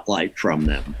spotlight from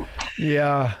them.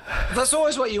 Yeah. That's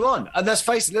always what you want. And let's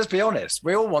face it, let's be honest.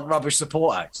 We all want rubbish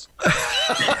support acts.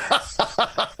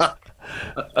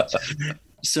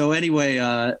 So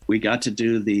anyway, we got to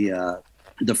do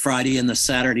the Friday and the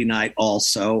Saturday night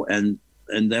also. And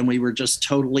then we were just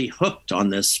totally hooked on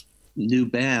this new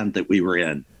band that we were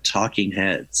in, Talking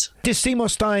Heads. Did Seymour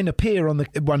Stein appear on the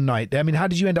one night? I mean, how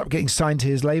did you end up getting signed to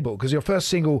his label? Because your first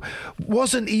single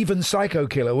wasn't even Psycho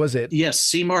Killer, was it? Yes,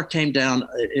 Seymour came down.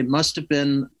 It must have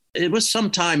been, it was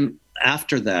sometime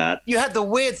after that. You had the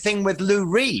weird thing with Lou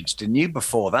Reed, didn't you,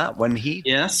 before that, when he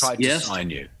tried to sign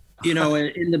you? You know,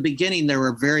 in the beginning, there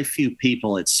were very few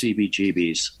people at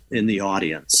CBGB's in the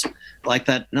audience. Like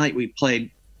that night we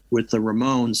played with the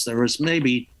Ramones, there was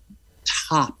maybe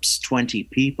tops 20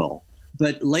 people.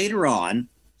 But later on,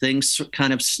 things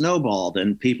kind of snowballed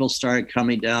and people started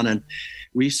coming down, and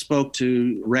we spoke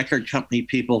to record company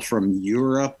people from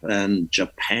Europe and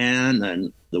Japan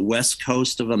and the West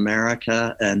Coast of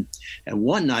America. And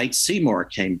one night Seymour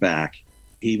came back.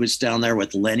 He was down there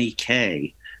with Lenny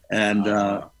Kaye, and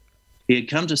he had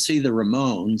come to see the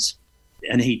Ramones,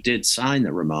 and he did sign the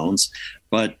Ramones,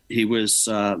 but he was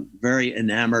very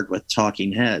enamored with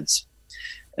Talking Heads.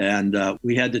 And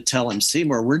we had to tell him,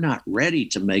 Seymour, we're not ready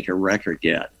to make a record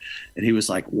yet. And he was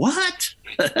like, what?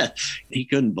 He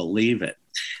couldn't believe it.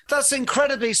 That's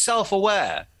incredibly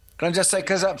self-aware. Can I just say,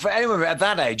 because for anyone at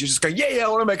that age, you just go, yeah, I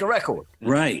want to make a record.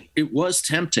 Right. It was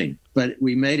tempting, but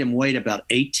we made him wait about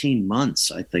 18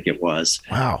 months, I think it was.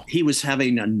 Wow. He was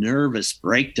having a nervous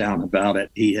breakdown about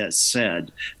it, he has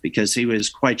said, because he was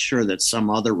quite sure that some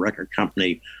other record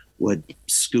company would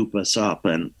scoop us up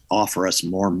and offer us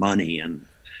more money, and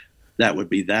that would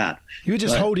be that. You were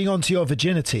just holding on to your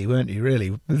virginity, weren't you,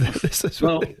 really?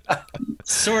 Well,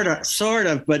 sort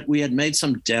of, but we had made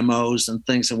some demos and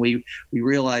things, and we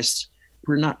realized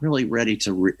we're not really ready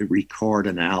to record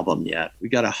an album yet. We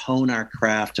got to hone our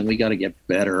craft, and we got to get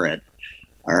better at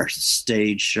our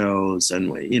stage shows,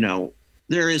 and, you know,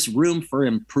 there is room for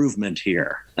improvement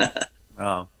here.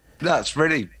 Oh, that's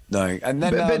really... No, and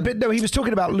then but no, he was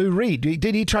talking about Lou Reed.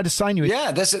 Did he try to sign you?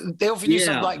 Yeah, they offered you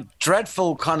some like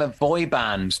dreadful kind of boy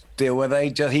band deal where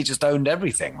he just owned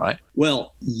everything, right?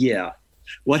 Well, yeah.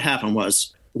 What happened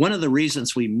was one of the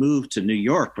reasons we moved to New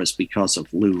York was because of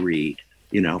Lou Reed,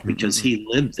 you know, because he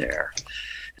lived there.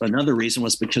 Another reason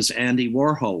was because Andy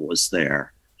Warhol was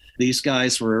there. These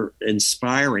guys were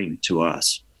inspiring to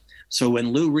us. So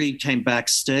when Lou Reed came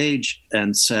backstage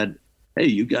and said, hey,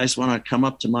 you guys want to come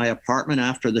up to my apartment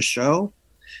after the show?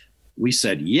 We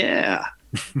said, yeah.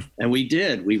 And we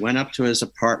did. We went up to his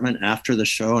apartment after the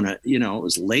show, and, it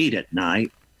was late at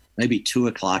night, maybe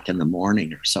 2:00 in the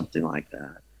morning or something like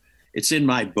that. It's in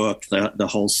my book, the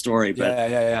whole story. But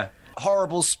Yeah.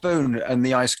 Horrible spoon and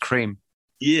the ice cream.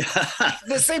 Yeah.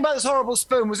 The thing about this horrible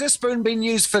spoon, was this spoon being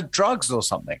used for drugs or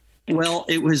something? Well,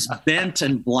 it was bent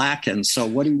and blackened. So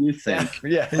what do you think?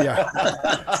 Yeah.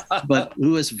 But he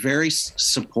was very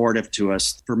supportive to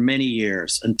us for many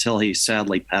years until he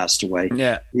sadly passed away.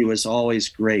 Yeah. He was always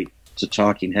great to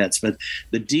Talking Heads. But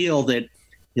the deal that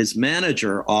his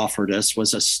manager offered us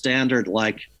was a standard,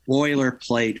 like,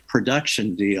 boilerplate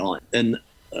production deal. And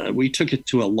we took it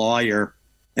to a lawyer,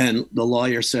 and the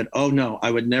lawyer said, oh, no, I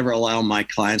would never allow my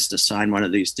clients to sign one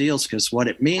of these deals, because what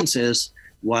it means is,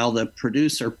 while the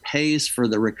producer pays for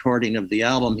the recording of the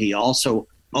album, he also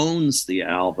owns the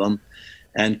album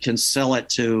and can sell it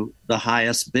to the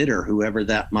highest bidder, whoever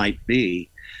that might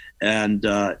be. And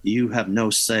you have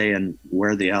no say in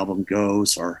where the album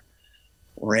goes or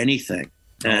anything.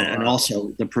 And also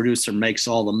the producer makes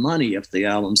all the money if the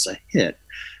album's a hit,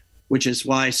 which is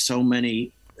why so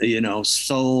many,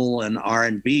 soul and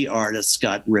R&B artists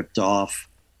got ripped off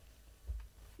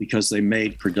because they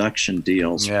made production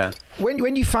deals. Yeah.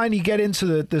 When you finally get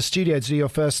into the studio to do your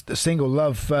first single,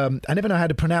 Love, I never know how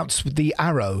to pronounce the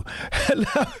arrow.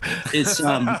 It's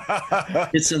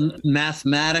a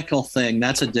mathematical thing.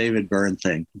 That's a David Byrne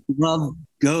thing. Love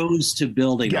goes to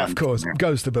building on fire. Of course,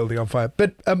 goes to building on fire.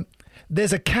 But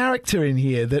there's a character in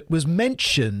here that was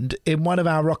mentioned in one of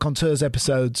our Raconteurs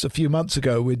episodes a few months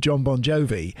ago with John Bon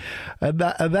Jovi. And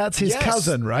that's his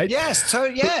cousin, right? Yes,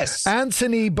 yes.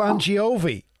 Anthony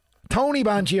Bongiovi. Tony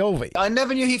Bongiovi. I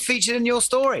never knew he featured in your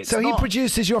story. So he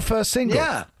produces your first single.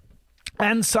 Yeah.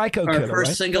 And Psycho Killer, our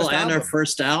first single first and our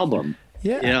first album.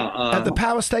 Yeah. At the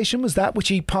power station, was that, which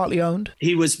he partly owned?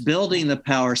 He was building the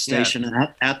power station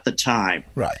at the time.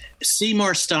 Right.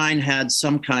 Seymour Stein had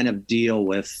some kind of deal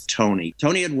with Tony.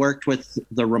 Tony had worked with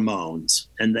the Ramones,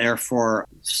 and therefore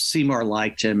Seymour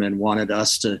liked him and wanted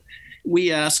us to...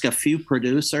 We asked a few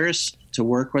producers to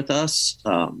work with us.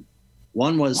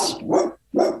 One was...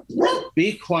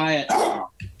 Be quiet.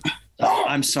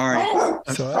 I'm sorry.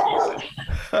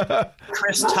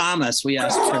 Chris Thomas. We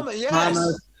asked Chris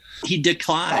Thomas. He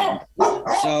declined.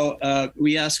 So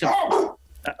we asked him.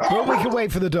 Well, we can wait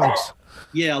for the dogs.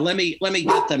 Yeah, let me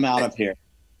get them out of here.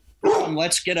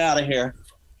 Let's get out of here.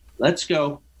 Let's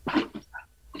go.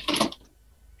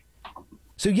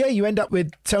 So, yeah, you end up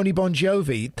with Tony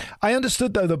Bongiovi. I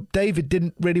understood, though, that David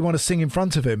didn't really want to sing in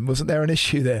front of him. Wasn't there an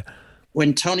issue there?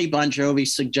 When Tony Bongiovi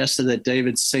suggested that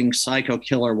David sing Psycho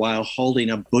Killer while holding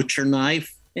a butcher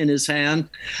knife in his hand,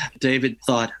 David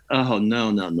thought, oh,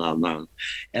 no.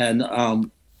 And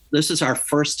this is our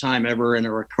first time ever in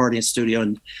a recording studio.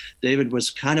 And David was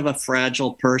kind of a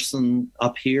fragile person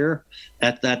up here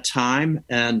at that time.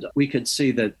 And we could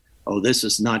see that, this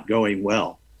is not going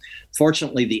well.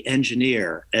 Fortunately, the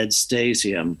engineer, Ed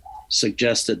Stasium,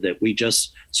 suggested that we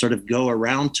just sort of go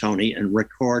around Tony and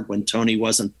record when Tony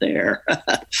wasn't there.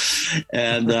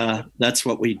 And that's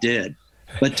what we did.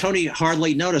 But Tony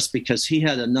hardly noticed because he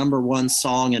had a #1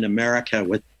 song in America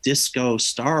with Disco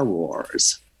Star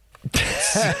Wars.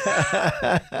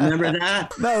 Remember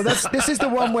that? No, this is the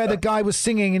one where the guy was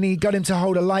singing and he got him to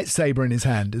hold a lightsaber in his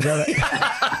hand. Is that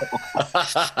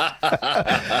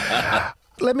right?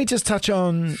 Let me just touch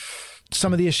on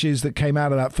some of the issues that came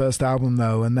out of that first album,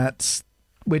 though, and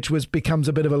becomes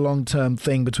a bit of a long-term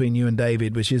thing between you and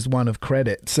David, which is one of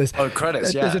credits.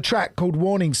 Credits, yeah. There's a track called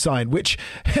Warning Sign, which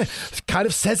kind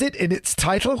of says it in its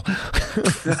title.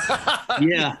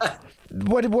 Yeah.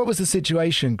 What was the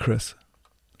situation, Chris,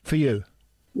 for you?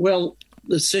 Well,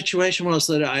 the situation was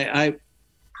that I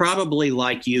probably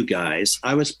like you guys,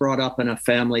 I was brought up in a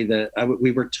family that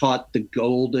we were taught the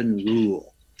golden rule.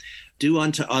 Do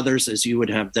unto others as you would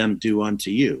have them do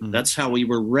unto you. Mm-hmm. That's how we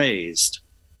were raised.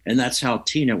 And that's how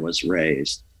Tina was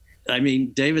raised. I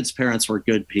mean, David's parents were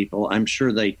good people. I'm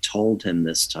sure they told him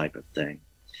this type of thing.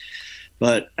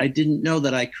 But I didn't know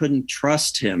that I couldn't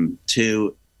trust him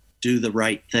to do the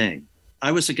right thing.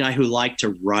 I was a guy who liked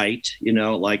to write,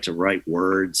 liked to write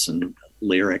words and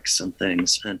lyrics and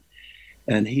things.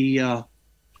 And he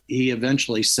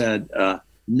eventually said,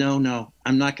 no,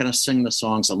 I'm not going to sing the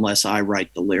songs unless I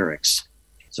write the lyrics.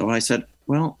 So I said,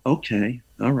 well, okay,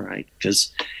 all right.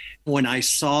 Because when I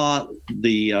saw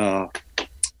the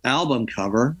album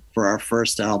cover for our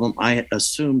first album, I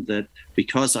assumed that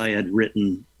because I had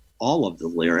written all of the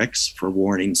lyrics for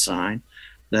Warning Sign,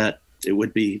 that it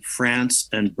would be France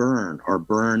and Byrne or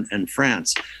Byrne and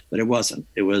France. But it wasn't.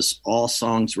 It was all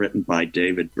songs written by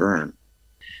David Byrne.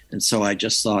 And so I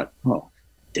just thought, oh,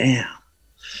 damn.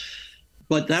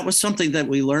 But that was something that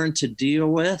we learned to deal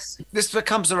with. This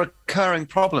becomes a recurring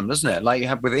problem, doesn't it? Like you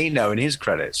have with Eno and his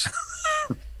credits.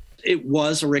 It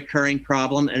was a recurring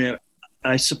problem. And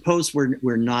I suppose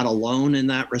we're not alone in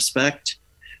that respect.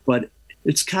 But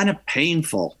it's kind of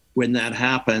painful when that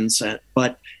happens.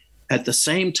 But at the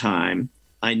same time,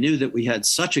 I knew that we had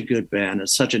such a good band and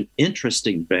such an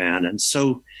interesting band and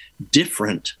so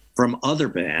different from other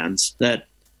bands that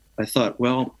I thought,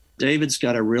 well, David's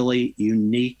got a really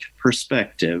unique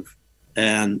perspective.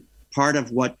 And part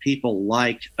of what people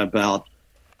like about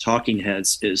Talking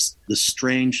Heads is the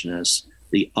strangeness,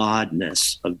 the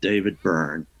oddness of David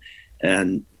Byrne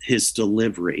and his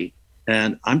delivery.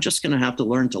 And I'm just going to have to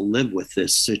learn to live with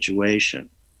this situation,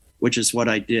 which is what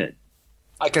I did.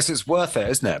 I guess it's worth it,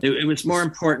 isn't it? It was more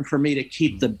important for me to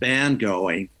keep the band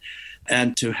going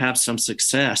and to have some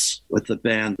success with the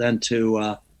band than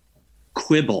to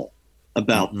quibble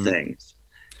about things.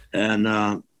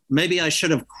 And maybe I should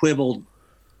have quibbled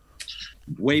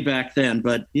way back then,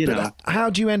 but know. How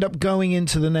do you end up going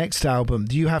into the next album?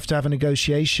 Do you have to have a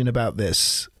negotiation about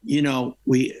this?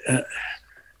 We,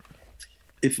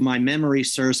 if my memory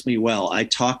serves me well, I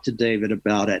talked to David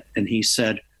about it and he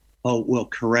said, oh, we'll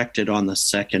correct it on the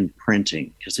second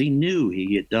printing, because he knew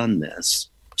he had done this.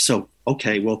 So,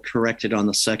 okay, we'll correct it on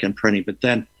the second printing. But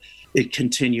then it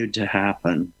continued to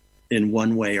happen in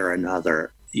one way or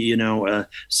another. You know,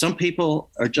 some people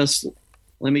are just,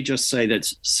 let me just say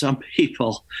that some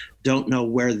people don't know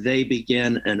where they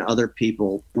begin and other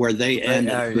people where they end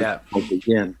and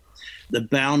begin. The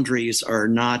boundaries are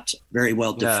not very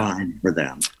well defined for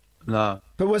them. No.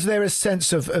 But was there a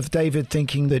sense of David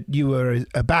thinking that you were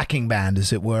a backing band,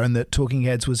 as it were, and that Talking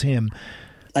Heads was him?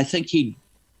 I think he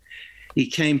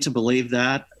came to believe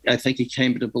that. I think he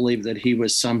came to believe that he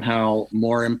was somehow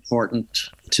more important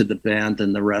to the band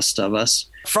than the rest of us.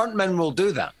 Frontmen will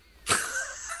do that.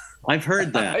 I've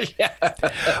heard that.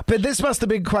 Yeah. But this must have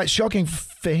been quite shocking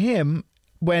for him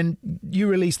when you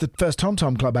released the first Tom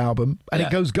Tom Club album and it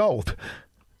goes gold.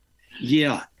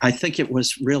 Yeah, I think it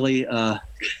was really, I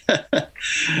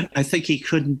think he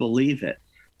couldn't believe it.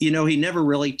 You know, he never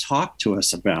really talked to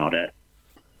us about it.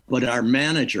 But our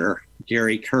manager,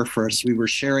 Gary Kerfers, we were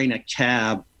sharing a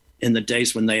cab in the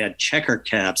days when they had checker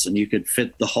cabs and you could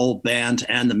fit the whole band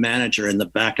and the manager in the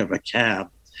back of a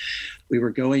cab. We were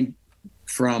going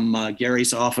from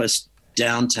Gary's office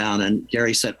downtown, and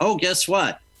Gary said, oh, guess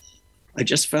what? I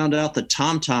just found out the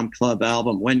Tom Tom Club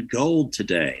album went gold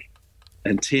today.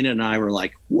 And Tina and I were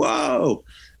like, whoa.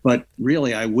 But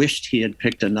really, I wished he had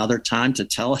picked another time to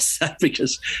tell us that,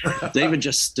 because David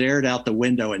just stared out the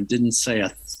window and didn't say a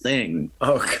thing.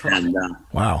 Oh, God. And,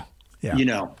 wow. Yeah. You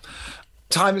know.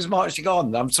 Time is marching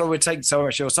on. I'm sorry we're taking so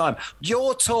much of your time.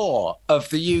 Your tour of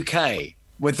the UK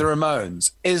with the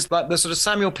Ramones is like the sort of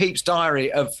Samuel Pepys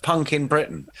diary of punk in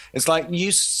Britain. It's like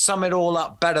you sum it all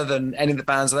up better than any of the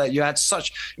bands there.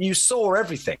 You saw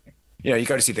everything. You know, you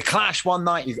go to see The Clash one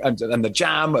night and the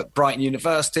Jam at Brighton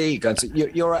University.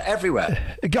 You're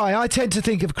everywhere. Guy, I tend to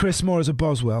think of Chris more as a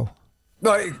Boswell.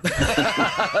 Right.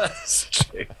 That's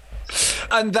true.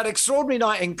 And that extraordinary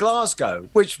night in Glasgow,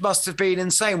 which must have been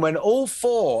insane, when all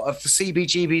four of the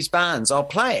CBGB's bands are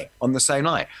playing on the same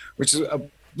night, which is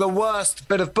the worst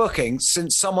bit of booking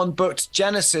since someone booked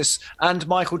Genesis and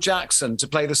Michael Jackson to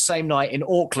play the same night in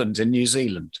Auckland in New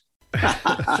Zealand.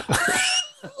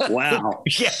 Wow.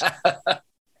 Yeah.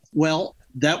 Well,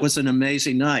 that was an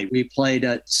amazing night. We played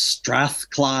at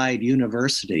Strathclyde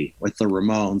University with the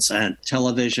Ramones, and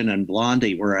Television and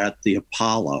Blondie were at the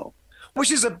Apollo.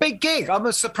 Which is a big gig.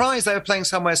 I'm surprised they were playing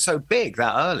somewhere so big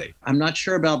that early. I'm not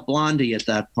sure about Blondie at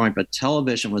that point, but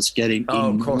Television was getting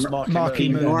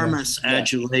enormous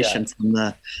adulation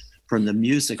from the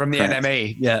music from the press.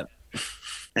 NME. Yeah.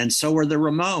 And so were the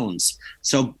Ramones.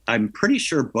 So I'm pretty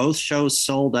sure both shows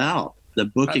sold out. The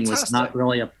booking was not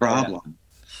really a problem. Yeah.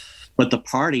 But the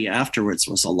party afterwards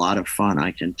was a lot of fun,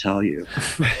 I can tell you.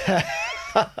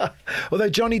 Although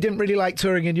Johnny didn't really like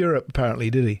touring in Europe, apparently,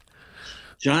 did he?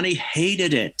 Johnny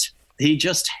hated it. He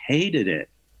just hated it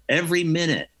every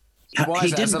minute. Why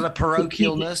is that? Is that a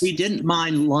parochialness? He didn't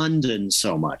mind London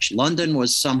so much. London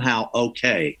was somehow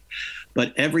okay.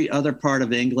 But every other part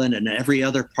of England and every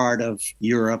other part of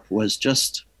Europe was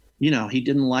just, you know, he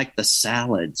didn't like the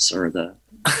salads or the...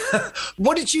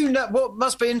 What did you know? What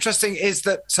must be interesting is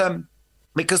that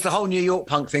because the whole New York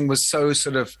punk thing was so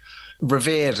sort of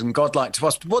revered and godlike to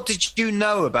us, what did you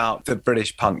know about the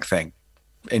British punk thing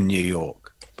in New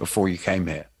York before you came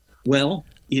here? Well,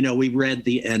 you know, we read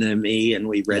the NME and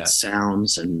we read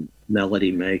Sounds and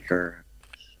Melody Maker,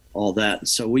 all that.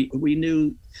 So we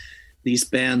knew these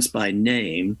bands by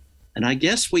name. And I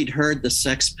guess we'd heard the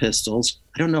Sex Pistols.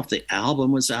 I don't know if the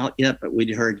album was out yet, but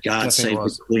we'd heard God Save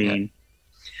the Queen. Yeah.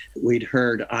 We'd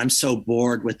heard I'm So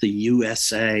Bored with the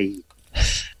USA.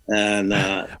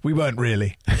 And we weren't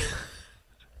really.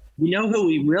 You know who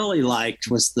we really liked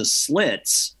was the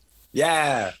Slits.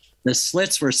 Yeah. The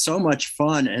Slits were so much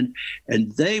fun,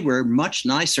 and they were much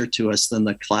nicer to us than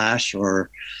the Clash or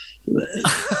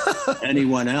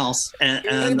anyone else. And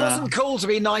it wasn't cool to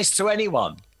be nice to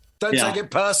anyone. Don't take it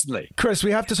personally. Chris,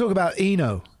 we have to talk about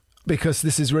Eno, because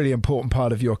this is a really important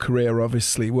part of your career,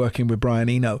 obviously, working with Brian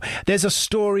Eno. There's a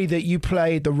story that you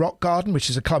played the Rock Garden, which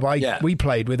is a club we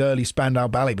played with early Spandau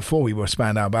Ballet, before we were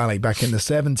Spandau Ballet, back in the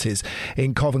 70s,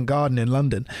 in Covent Garden in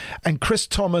London. And Chris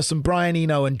Thomas and Brian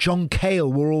Eno and John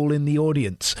Cale were all in the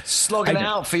audience. Slogging it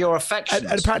out for your affections.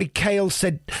 And apparently Cale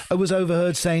was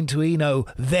overheard saying to Eno,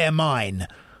 "They're mine."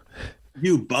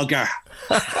 You bugger.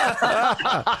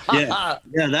 Yeah,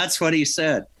 that's what he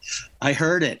said. I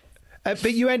heard it.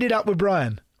 But you ended up with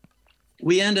Brian.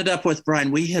 We ended up with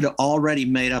Brian. We had already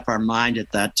made up our mind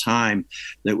at that time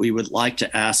that we would like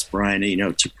to ask Brian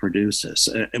Eno to produce us.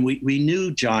 And we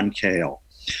knew John Cale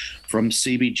from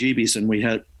CBGB's, and we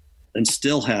had and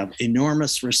still have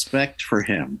enormous respect for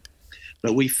him.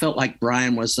 but we felt like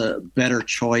Brian was a better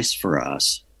choice for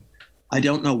us. I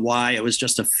don't know why. It was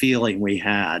just a feeling we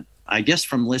had. I guess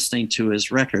from listening to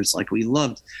his records, like we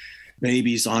loved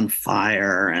Babies on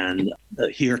Fire and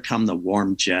Here Come the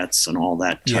Warm Jets and all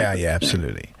that type of thing.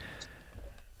 Absolutely.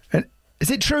 And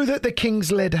is it true that the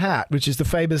King's Lead Hat, which is the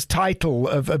famous title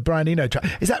of Brian Eno,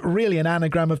 is that really an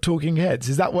anagram of Talking Heads?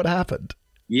 Is that what happened?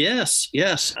 Yes.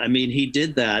 I mean, he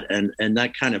did that, and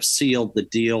that kind of sealed the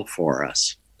deal for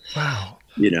us. Wow.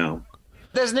 You know.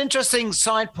 There's an interesting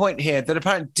side point here that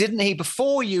apparently, didn't he,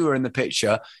 before you were in the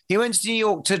picture, he went to New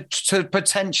York to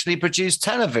potentially produce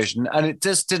television, and it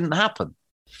just didn't happen.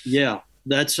 Yeah,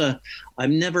 that's I've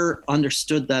never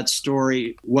understood that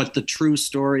story, what the true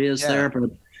story is there,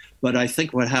 but I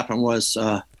think what happened was,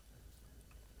 I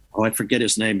forget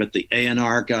his name, but the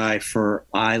A&R guy for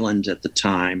Island at the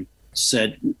time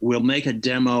said, we'll make a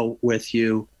demo with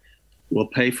you, we'll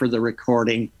pay for the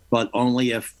recording, but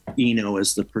only if Eno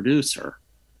is the producer.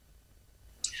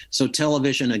 So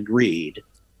television agreed.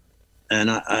 And,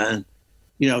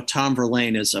 Tom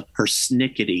Verlaine is a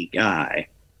persnickety guy.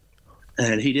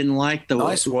 And he didn't like the...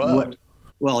 Nice word.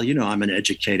 Well, I'm an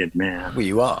educated man. Well,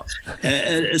 you are.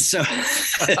 So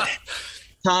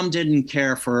Tom didn't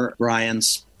care for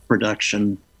Brian's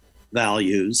production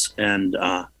values, and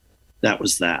that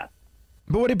was that.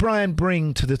 But what did Brian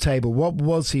bring to the table? What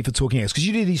was he for Talking Heads? Because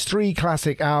you did these 3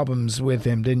 classic albums with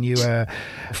him, didn't you?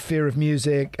 Fear of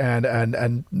Music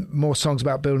and More Songs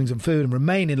About Buildings and Food, and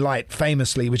Remain in Light,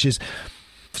 famously, which is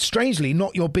strangely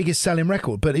not your biggest selling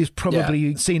record, but is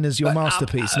probably seen as your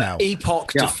masterpiece now.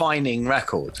 Epoch-defining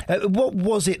record. What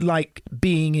was it like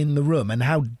being in the room, and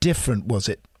how different was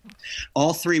it?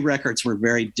 All 3 records were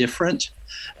very different.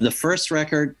 The first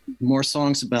record, More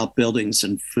Songs About Buildings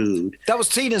and Food. That was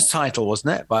Tina's title,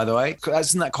 wasn't it, by the way?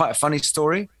 Isn't that quite a funny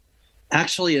story?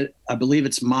 Actually, I believe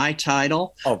it's my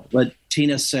title. Oh. But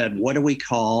Tina said, what do we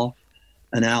call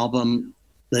an album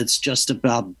that's just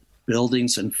about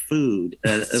buildings and food,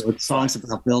 with songs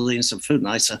about buildings and food? And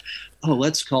I said,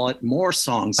 let's call it More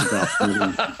Songs About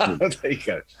Buildings and Food. There you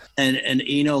go. And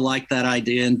Eno liked that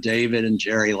idea, and David and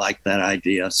Jerry liked that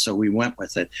idea, so we went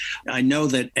with it. I know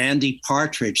that Andy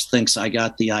Partridge thinks I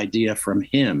got the idea from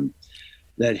him,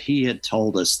 that he had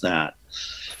told us that.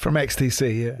 From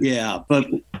XTC, yeah. Yeah, but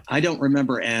I don't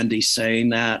remember Andy saying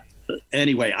that.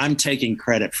 Anyway, I'm taking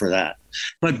credit for that.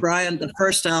 But Brian, the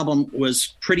first album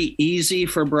was pretty easy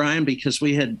for Brian because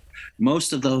we had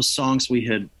most of those songs we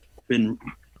had been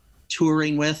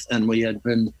touring with, and we had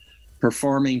been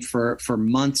performing for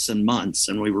months and months,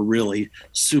 and we were really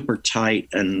super tight,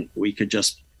 and we could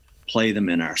just play them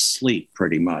in our sleep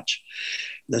pretty much.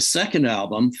 The second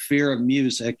album, Fear of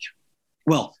Music,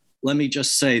 well, let me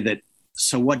just say that,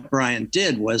 so what Brian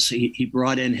did was he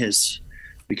brought in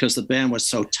because the band was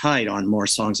so tight on More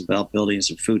Songs About Buildings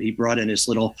and Food, he brought in his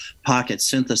little pocket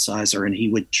synthesizer, and he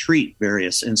would treat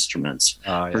various instruments,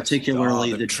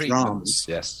 particularly the drums.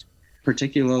 Yes.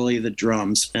 Particularly the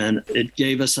drums. And it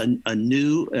gave us a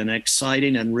new and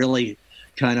exciting and really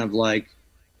kind of like,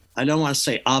 I don't want to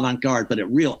say avant-garde, but a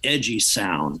real edgy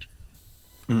sound.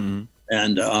 Mm-hmm.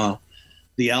 And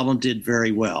the album did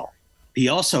very well. He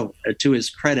also, to his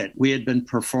credit, we had been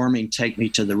performing Take Me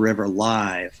to the River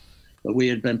live, but we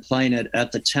had been playing it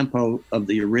at the tempo of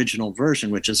the original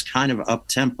version, which is kind of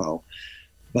up-tempo.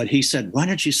 But he said, why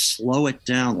don't you slow it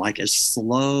down,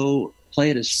 play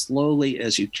it as slowly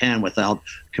as you can without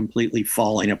completely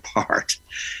falling apart.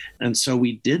 And so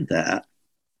we did that.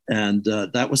 And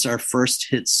that was our first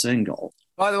hit single.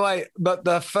 By the way, but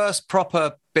the first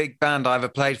proper big band I ever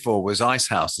played for was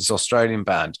Icehouse, this Australian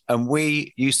band. And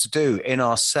we used to do in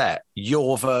our set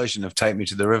your version of Take Me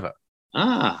to the River.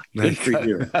 Ah, good for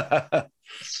you.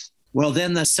 Well,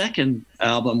 then the second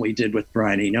album we did with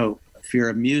Brian Eno, Fear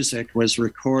of Music, was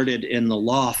recorded in the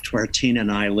loft where Tina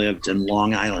and I lived in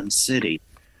Long Island City,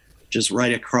 which is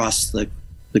right across the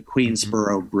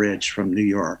Queensboro Bridge from New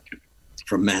York,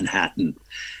 from Manhattan.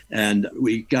 And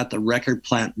we got the record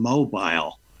plant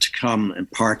mobile to come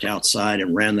and park outside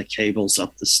and ran the cables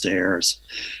up the stairs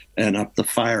and up the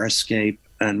fire escape.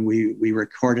 And we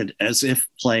recorded as if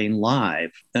playing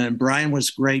live. And Brian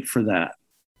was great for that.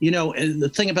 And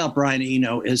the thing about Brian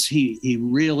Eno is he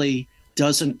really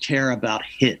doesn't care about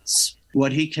hits.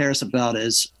 What he cares about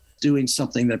is doing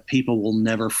something that people will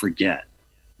never forget.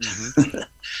 Mm-hmm.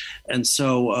 And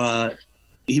so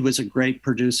he was a great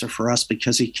producer for us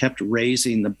because he kept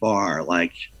raising the bar.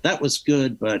 Like, that was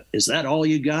good, but is that all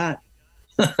you got?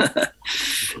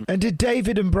 And did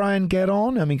David and Brian get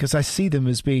on? I mean, because I see them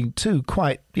as being two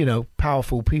quite,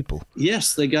 powerful people.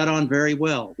 Yes, they got on very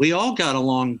well. We all got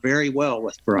along very well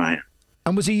with Brian.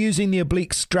 And was he using the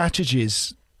oblique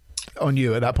strategies on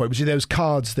you at that point? Was it those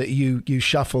cards that you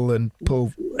shuffle and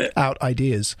pull out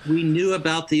ideas? We knew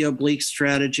about the oblique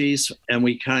strategies, and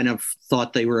we kind of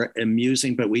thought they were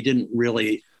amusing, but we didn't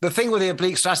really. The thing with the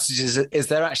oblique strategies is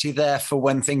they're actually there for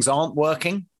when things aren't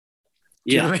working.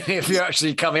 Do you know what I mean? If you're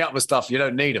actually coming up with stuff, you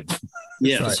don't need them.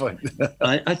 Yeah,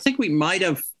 I think we might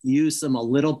have used them a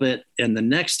little bit in the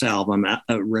next album,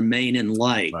 Remain in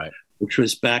Light, which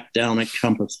was back down at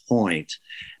Compass Point.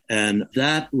 And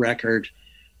that record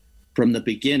from the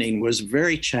beginning was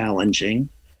very challenging,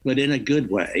 but in a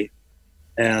good way.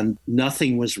 And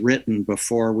nothing was written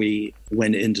before we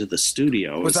went into the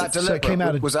studio. Was that deliberate? So it came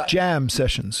out of jam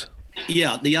sessions?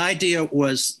 Yeah, the idea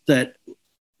was that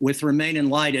with Remain in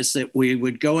Light is that we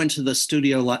would go into the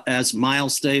studio as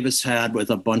Miles Davis had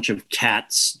with a bunch of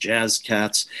cats, jazz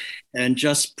cats, and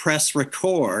just press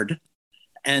record,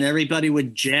 and everybody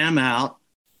would jam out.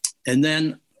 And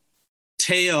then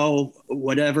Teo,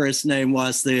 whatever his name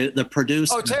was, the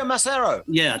producer. Oh, Teo Macero.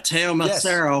 Yeah, Teo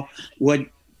Macero would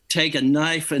take a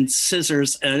knife and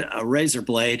scissors and a razor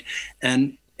blade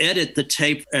and edit the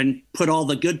tape and put all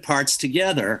the good parts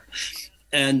together.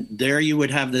 And there you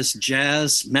would have this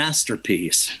jazz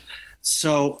masterpiece.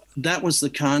 So that was the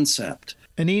concept.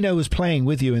 And Eno was playing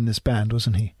with you in this band,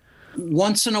 wasn't he?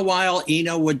 Once in a while,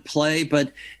 Eno would play,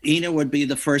 but Eno would be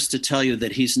the first to tell you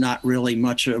that he's not really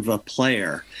much of a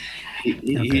player.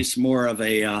 He's more of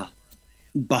a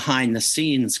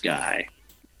behind-the-scenes guy.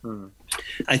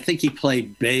 I think he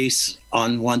played bass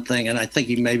on one thing, and I think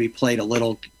he maybe played a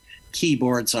little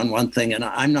keyboards on one thing, and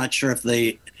I'm not sure if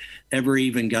they ever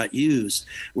even got used.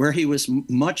 Where he was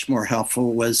much more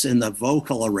helpful was in the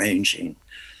vocal arranging.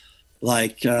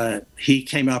 Like he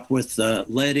came up with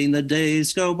letting the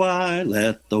days go by,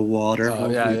 let the water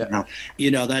hold you down.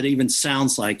 You know, that even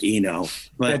sounds like Eno.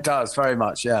 But it does, very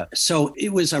much, yeah. So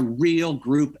it was a real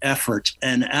group effort.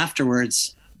 And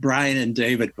afterwards, Brian and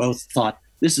David both thought,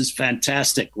 this is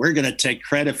fantastic. We're going to take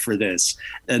credit for this.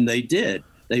 And they did.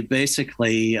 They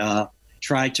basically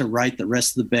tried to write the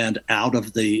rest of the band out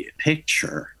of the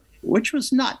picture, which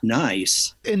was not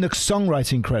nice. In the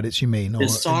songwriting credits, you mean? The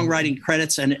songwriting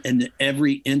credits and in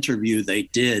every interview they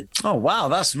did. Oh, wow,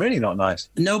 that's really not nice.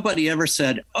 Nobody ever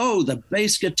said, oh, the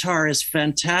bass guitar is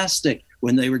fantastic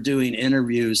when they were doing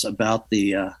interviews about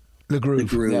the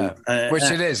groove. Yeah. Which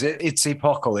it is. It's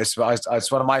epochal. It's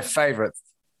one of my favorite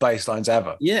bass lines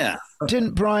ever. Yeah.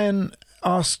 Didn't Brian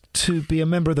ask to be a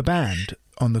member of the band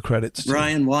on the credits too?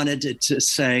 Brian wanted it to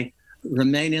say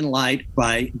Remain in Light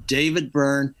by David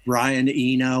Byrne, Brian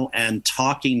Eno, and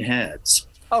Talking Heads.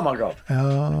 Oh, my God.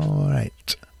 All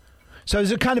right. So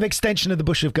it's a kind of extension of the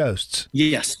Bush of Ghosts.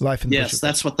 Yes. Life in the Bush of Ghosts.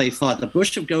 That's what they thought. The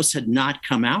Bush of Ghosts had not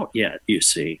come out yet, you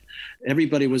see.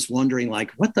 Everybody was wondering,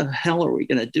 like, what the hell are we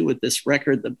going to do with this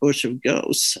record, The Bush of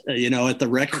Ghosts, at the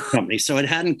record company. So it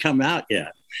hadn't come out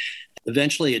yet.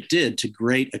 Eventually it did, to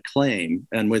great acclaim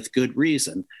and with good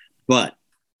reason. But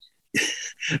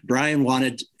Brian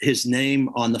wanted his name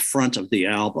on the front of the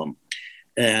album.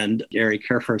 And Gary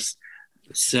Kerfers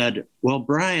said, well,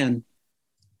 Brian,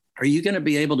 are you going to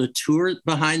be able to tour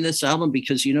behind this album?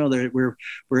 Because, that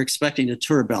we're expecting to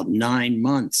tour about 9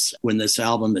 months when this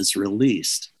album is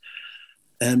released.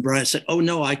 And Brian said, oh,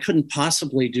 no, I couldn't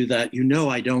possibly do that.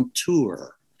 I don't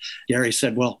tour. Gary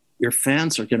said, well, your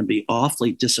fans are going to be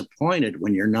awfully disappointed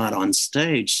when you're not on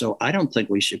stage. So I don't think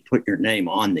we should put your name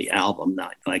on the album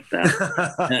like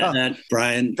that. and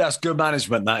Brian. That's good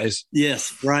management, that is.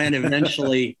 Yes. Brian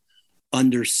eventually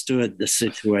understood the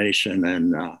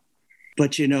situation.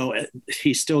 But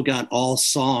he still got all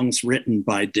songs written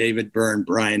by David Byrne,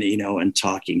 Brian Eno, and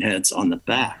Talking Heads on the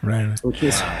back. Right.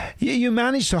 You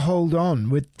managed to hold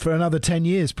on for another 10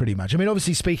 years, pretty much. I mean,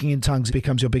 obviously, Speaking in Tongues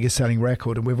becomes your biggest selling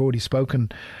record, and we've already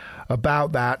spoken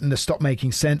about that. And the Stop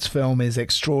Making Sense film is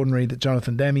extraordinary that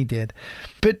Jonathan Demme did.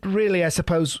 But really, I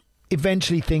suppose,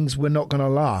 eventually things were not going to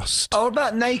last. Oh, what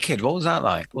about Naked? What was that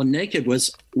like? Well, Naked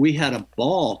we had a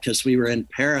ball because we were in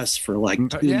Paris for like 2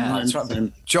 months. That's right.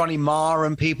 And Johnny Marr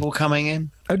and people coming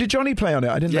in. Oh, did Johnny play on it?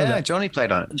 I didn't know that. Yeah, Johnny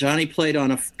played on it. Johnny played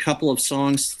on a couple of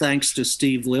songs thanks to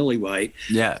Steve Lillywhite.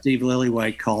 Yeah. Steve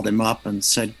Lillywhite called him up and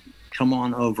said, come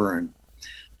on over and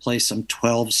play some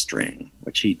 12-string,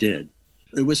 which he did.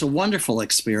 It was a wonderful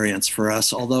experience for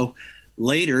us, although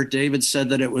later, David said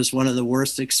that it was one of the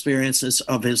worst experiences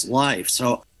of his life.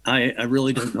 So I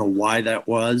really don't know why that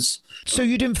was. So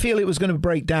you didn't feel it was going to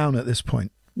break down at this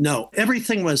point? No,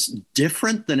 everything was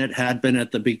different than it had been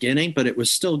at the beginning, but it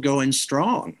was still going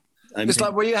strong.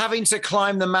 Were you having to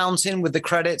climb the mountain with the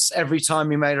credits every time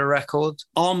you made a record?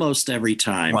 Almost every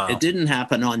time. Wow. It didn't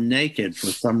happen on Naked for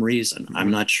some reason.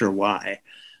 I'm not sure why.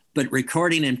 But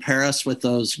recording in Paris with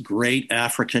those great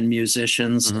African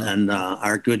musicians and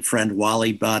our good friend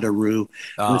Wally Badarou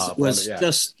was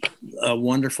just a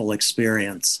wonderful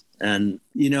experience. And,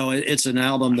 it's an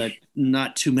album that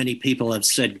not too many people have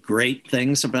said great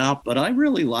things about, but I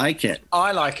really like it.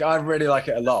 I like it. I really like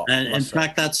it a lot. And in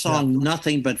fact, that song,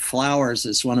 Nothing But Flowers,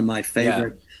 is one of my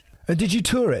favorite. Yeah. And did you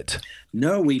tour it?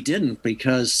 No, we didn't,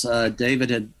 because David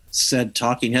had said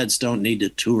Talking Heads don't need to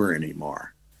tour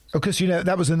anymore. Because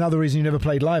that was another reason you never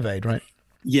played Live Aid, right?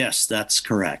 Yes, that's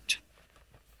correct.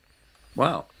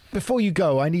 Wow. Before you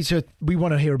go, we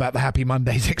want to hear about the Happy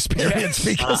Mondays experience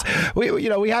because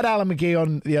we had Alan McGee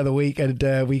on the other week, and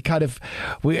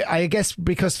I guess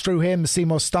because through him,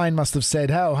 Seymour Stein must have said,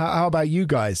 how about you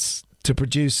guys to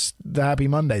produce the Happy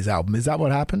Mondays album? Is that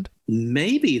what happened?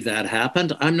 Maybe that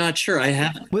happened. I'm not sure. I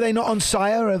haven't. Were they not on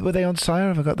Sire? Were they on Sire?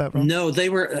 Have I got that wrong? No, they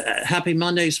were. Happy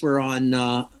Mondays were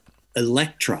on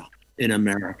Elektra in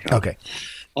America. Okay.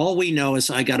 All we know is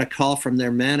I got a call from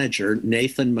their manager,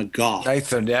 Nathan McGough.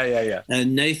 Nathan, yeah.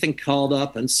 And Nathan called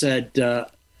up and said,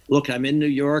 look, I'm in New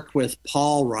York with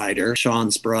Paul Ryder,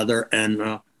 Sean's brother,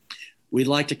 and we'd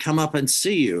like to come up and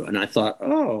see you. And I thought,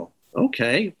 oh,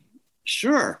 okay,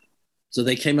 sure. So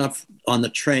they came up on the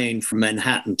train from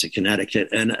Manhattan to Connecticut,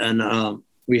 and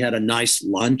we had a nice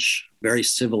lunch, very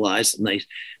civilized. And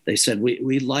they said,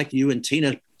 we'd like you and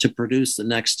Tina to produce the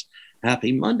next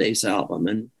Happy Mondays album.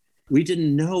 And we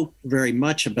didn't know very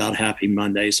much about Happy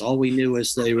Mondays. All we knew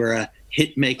is they were a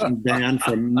hit-making band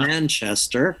from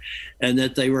Manchester, and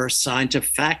that they were signed to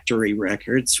Factory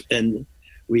Records. And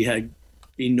we had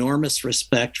enormous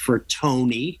respect for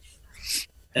Tony.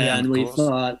 And we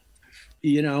thought,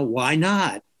 why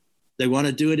not? They want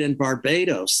to do it in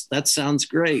Barbados. That sounds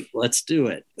great. Let's do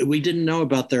it. We didn't know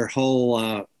about their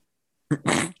whole,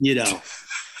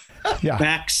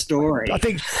 backstory. I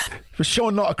think was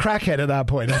Sean not a crackhead at that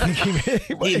point? I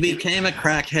think he became a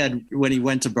crackhead when he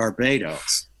went to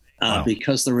Barbados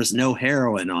because there was no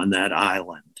heroin on that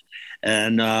island.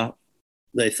 And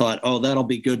they thought, that'll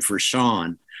be good for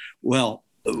Sean. Well,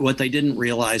 what they didn't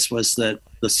realize was that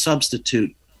the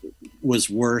substitute was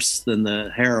worse than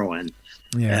the heroin.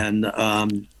 Yeah.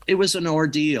 And it was an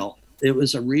ordeal. It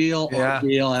was a real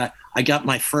ordeal. I got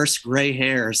my first gray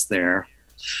hairs there.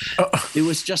 It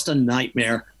was just a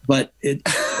nightmare. But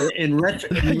in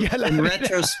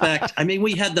retrospect, I mean,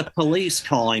 we had the police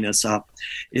calling us up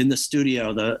in the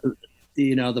studio.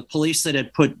 The police that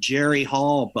had put Jerry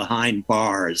Hall behind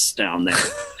bars down there.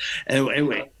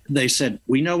 And they said,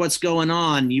 we know what's going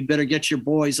on. You better get your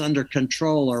boys under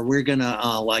control or we're going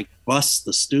to bust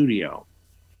the studio.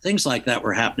 Things like that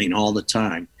were happening all the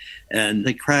time. And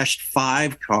they crashed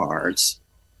 5 cars.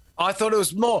 I thought it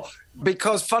was more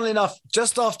because, funnily enough,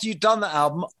 just after you'd done that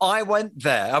album, I went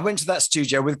there. I went to that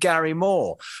studio with Gary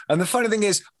Moore. And the funny thing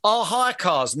is, our hire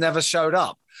cars never showed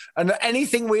up. And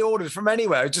anything we ordered from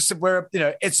anywhere, just said,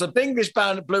 it's a English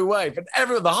band at Blue Wave. And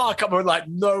everyone, the hire company were like,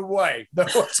 no way, no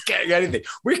one's getting anything.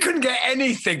 We couldn't get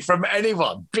anything from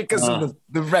anyone because of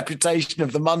the reputation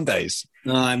of the Mondays.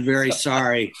 No, I'm very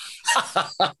sorry.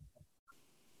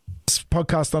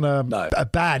 Podcast on a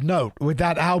bad note with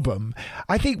that album.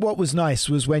 I think what was nice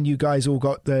was when you guys all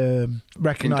got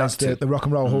recognized at the Rock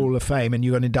and Roll Hall of Fame, and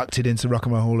you got inducted into the Rock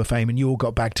and Roll Hall of Fame, and you all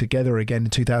got back together again in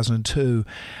 2002.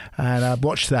 And I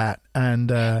watched that,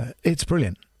 and it's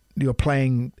brilliant.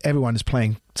 Everyone is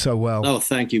playing so well. Oh,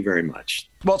 thank you very much.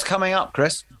 What's coming up,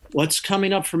 Chris? What's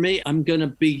coming up for me? I'm going to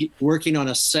be working on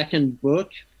a second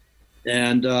book,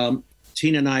 and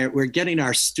Tina and we're getting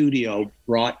our studio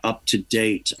brought up to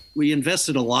date. We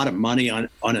invested a lot of money on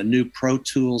a new Pro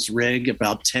Tools rig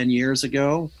about 10 years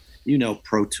ago. You know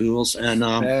Pro Tools. And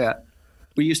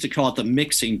we used to call it the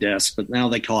mixing desk, but now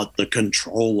they call it the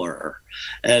controller.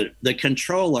 The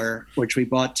controller, which we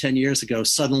bought 10 years ago,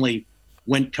 suddenly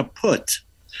went kaput.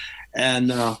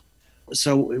 And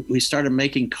so we started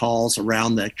making calls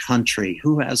around the country.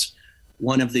 Who has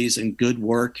one of these in good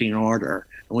working order?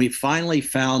 And we finally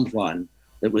found one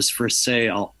that was for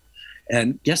sale.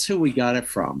 And guess who we got it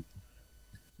from?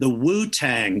 The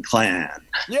Wu-Tang Clan.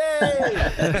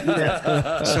 Yay!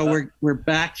 So we're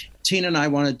back. Tina and I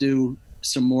want to do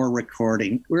some more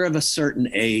recording. We're of a certain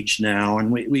age now,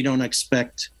 and we don't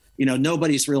expect,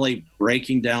 nobody's really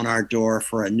breaking down our door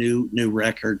for a new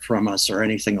record from us or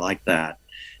anything like that.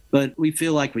 But we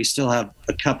feel like we still have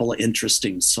a couple of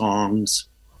interesting songs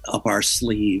up our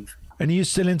sleeve. And are you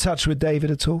still in touch with David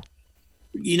at all?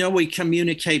 We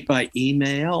communicate by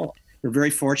email. We're very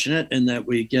fortunate in that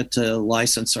we get to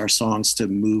license our songs to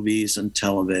movies and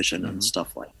television and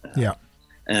stuff like that. Yeah.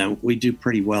 And we do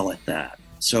pretty well at that.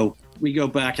 So we go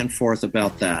back and forth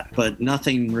about that, but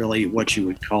nothing really what you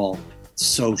would call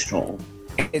social.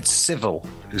 It's civil.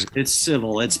 It's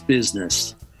civil. It's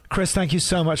business. Chris, thank you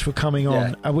so much for coming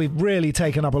on. We've really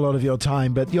taken up a lot of your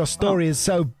time, but your story is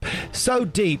so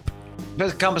deep.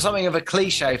 It's become something of a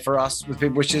cliche for us with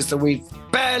people, which is that we've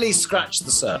barely scratched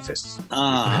the surface.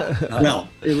 Well,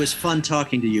 it was fun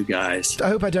talking to you guys. I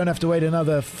hope I don't have to wait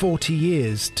another 40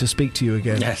 years to speak to you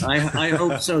again. Yes. I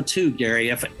hope so too, Gary.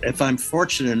 If I'm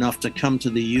fortunate enough to come to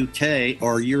the UK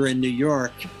or you're in New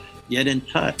York, get in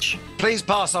touch. Please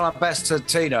pass on our best to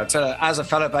Tina. As a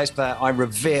fellow bass player, I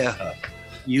revere her.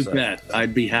 You bet.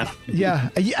 I'd be happy. Yeah.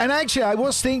 And actually, I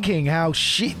was thinking how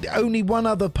only one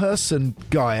other person,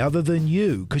 Guy, other than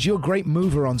you, because you're a great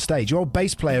mover on stage. You're a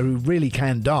bass player who really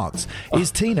can dance, is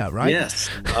Tina, right? Yes.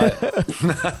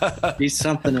 He's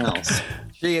something else.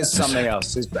 She is something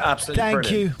else. It's absolutely Thank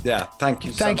brilliant. you. Yeah, thank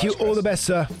you so Thank you. much, All Chris. the best,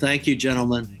 sir. Thank you,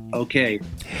 gentlemen. Okay.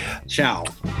 Ciao.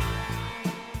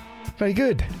 Very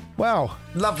good. Wow.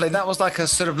 Lovely. That was like a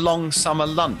sort of long summer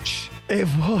lunch. It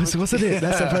was, wasn't it?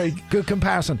 That's a very good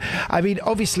comparison. I mean,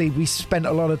 obviously, we spent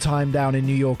a lot of time down in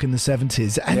New York in the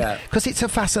 70s, because it's a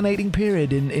fascinating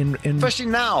period in especially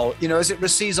now, as it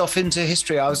recedes off into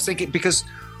history. I was thinking, because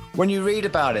when you read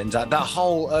about it, that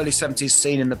whole early 70s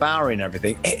scene in the Bowery and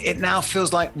everything, it now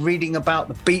feels like reading about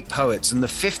the Beat Poets in the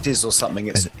 50s or something.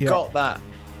 It's got that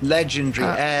legendary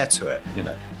air to it,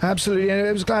 Absolutely, and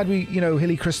I was glad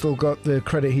Hilly Crystal got the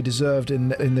credit he deserved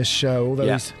in this show,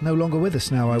 although he's no longer with us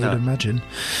now, I would imagine.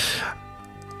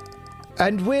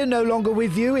 And we're no longer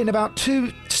with you in about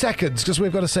 2 seconds, because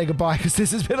we've got to say goodbye, because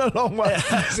this has been a long one.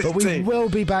 But we will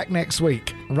be back next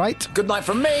week, right? Good night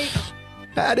from me.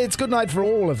 And it's good night for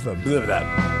all of them. Look at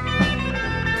that.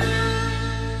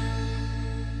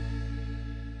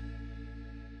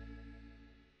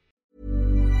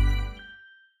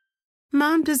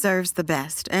 Mom deserves the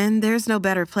best, and there's no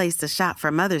better place to shop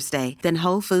for Mother's Day than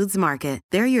Whole Foods Market.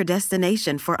 They're your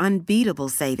destination for unbeatable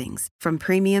savings, from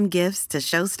premium gifts to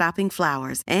show-stopping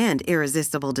flowers and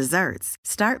irresistible desserts.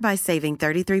 Start by saving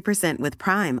 33% with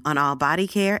Prime on all body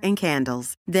care and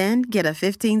candles. Then get a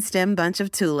 15-stem bunch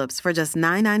of tulips for just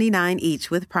 $9.99 each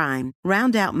with Prime.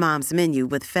 Round out Mom's menu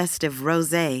with festive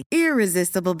rosé,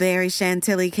 irresistible berry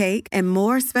chantilly cake, and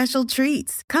more special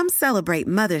treats. Come celebrate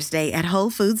Mother's Day at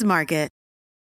Whole Foods Market.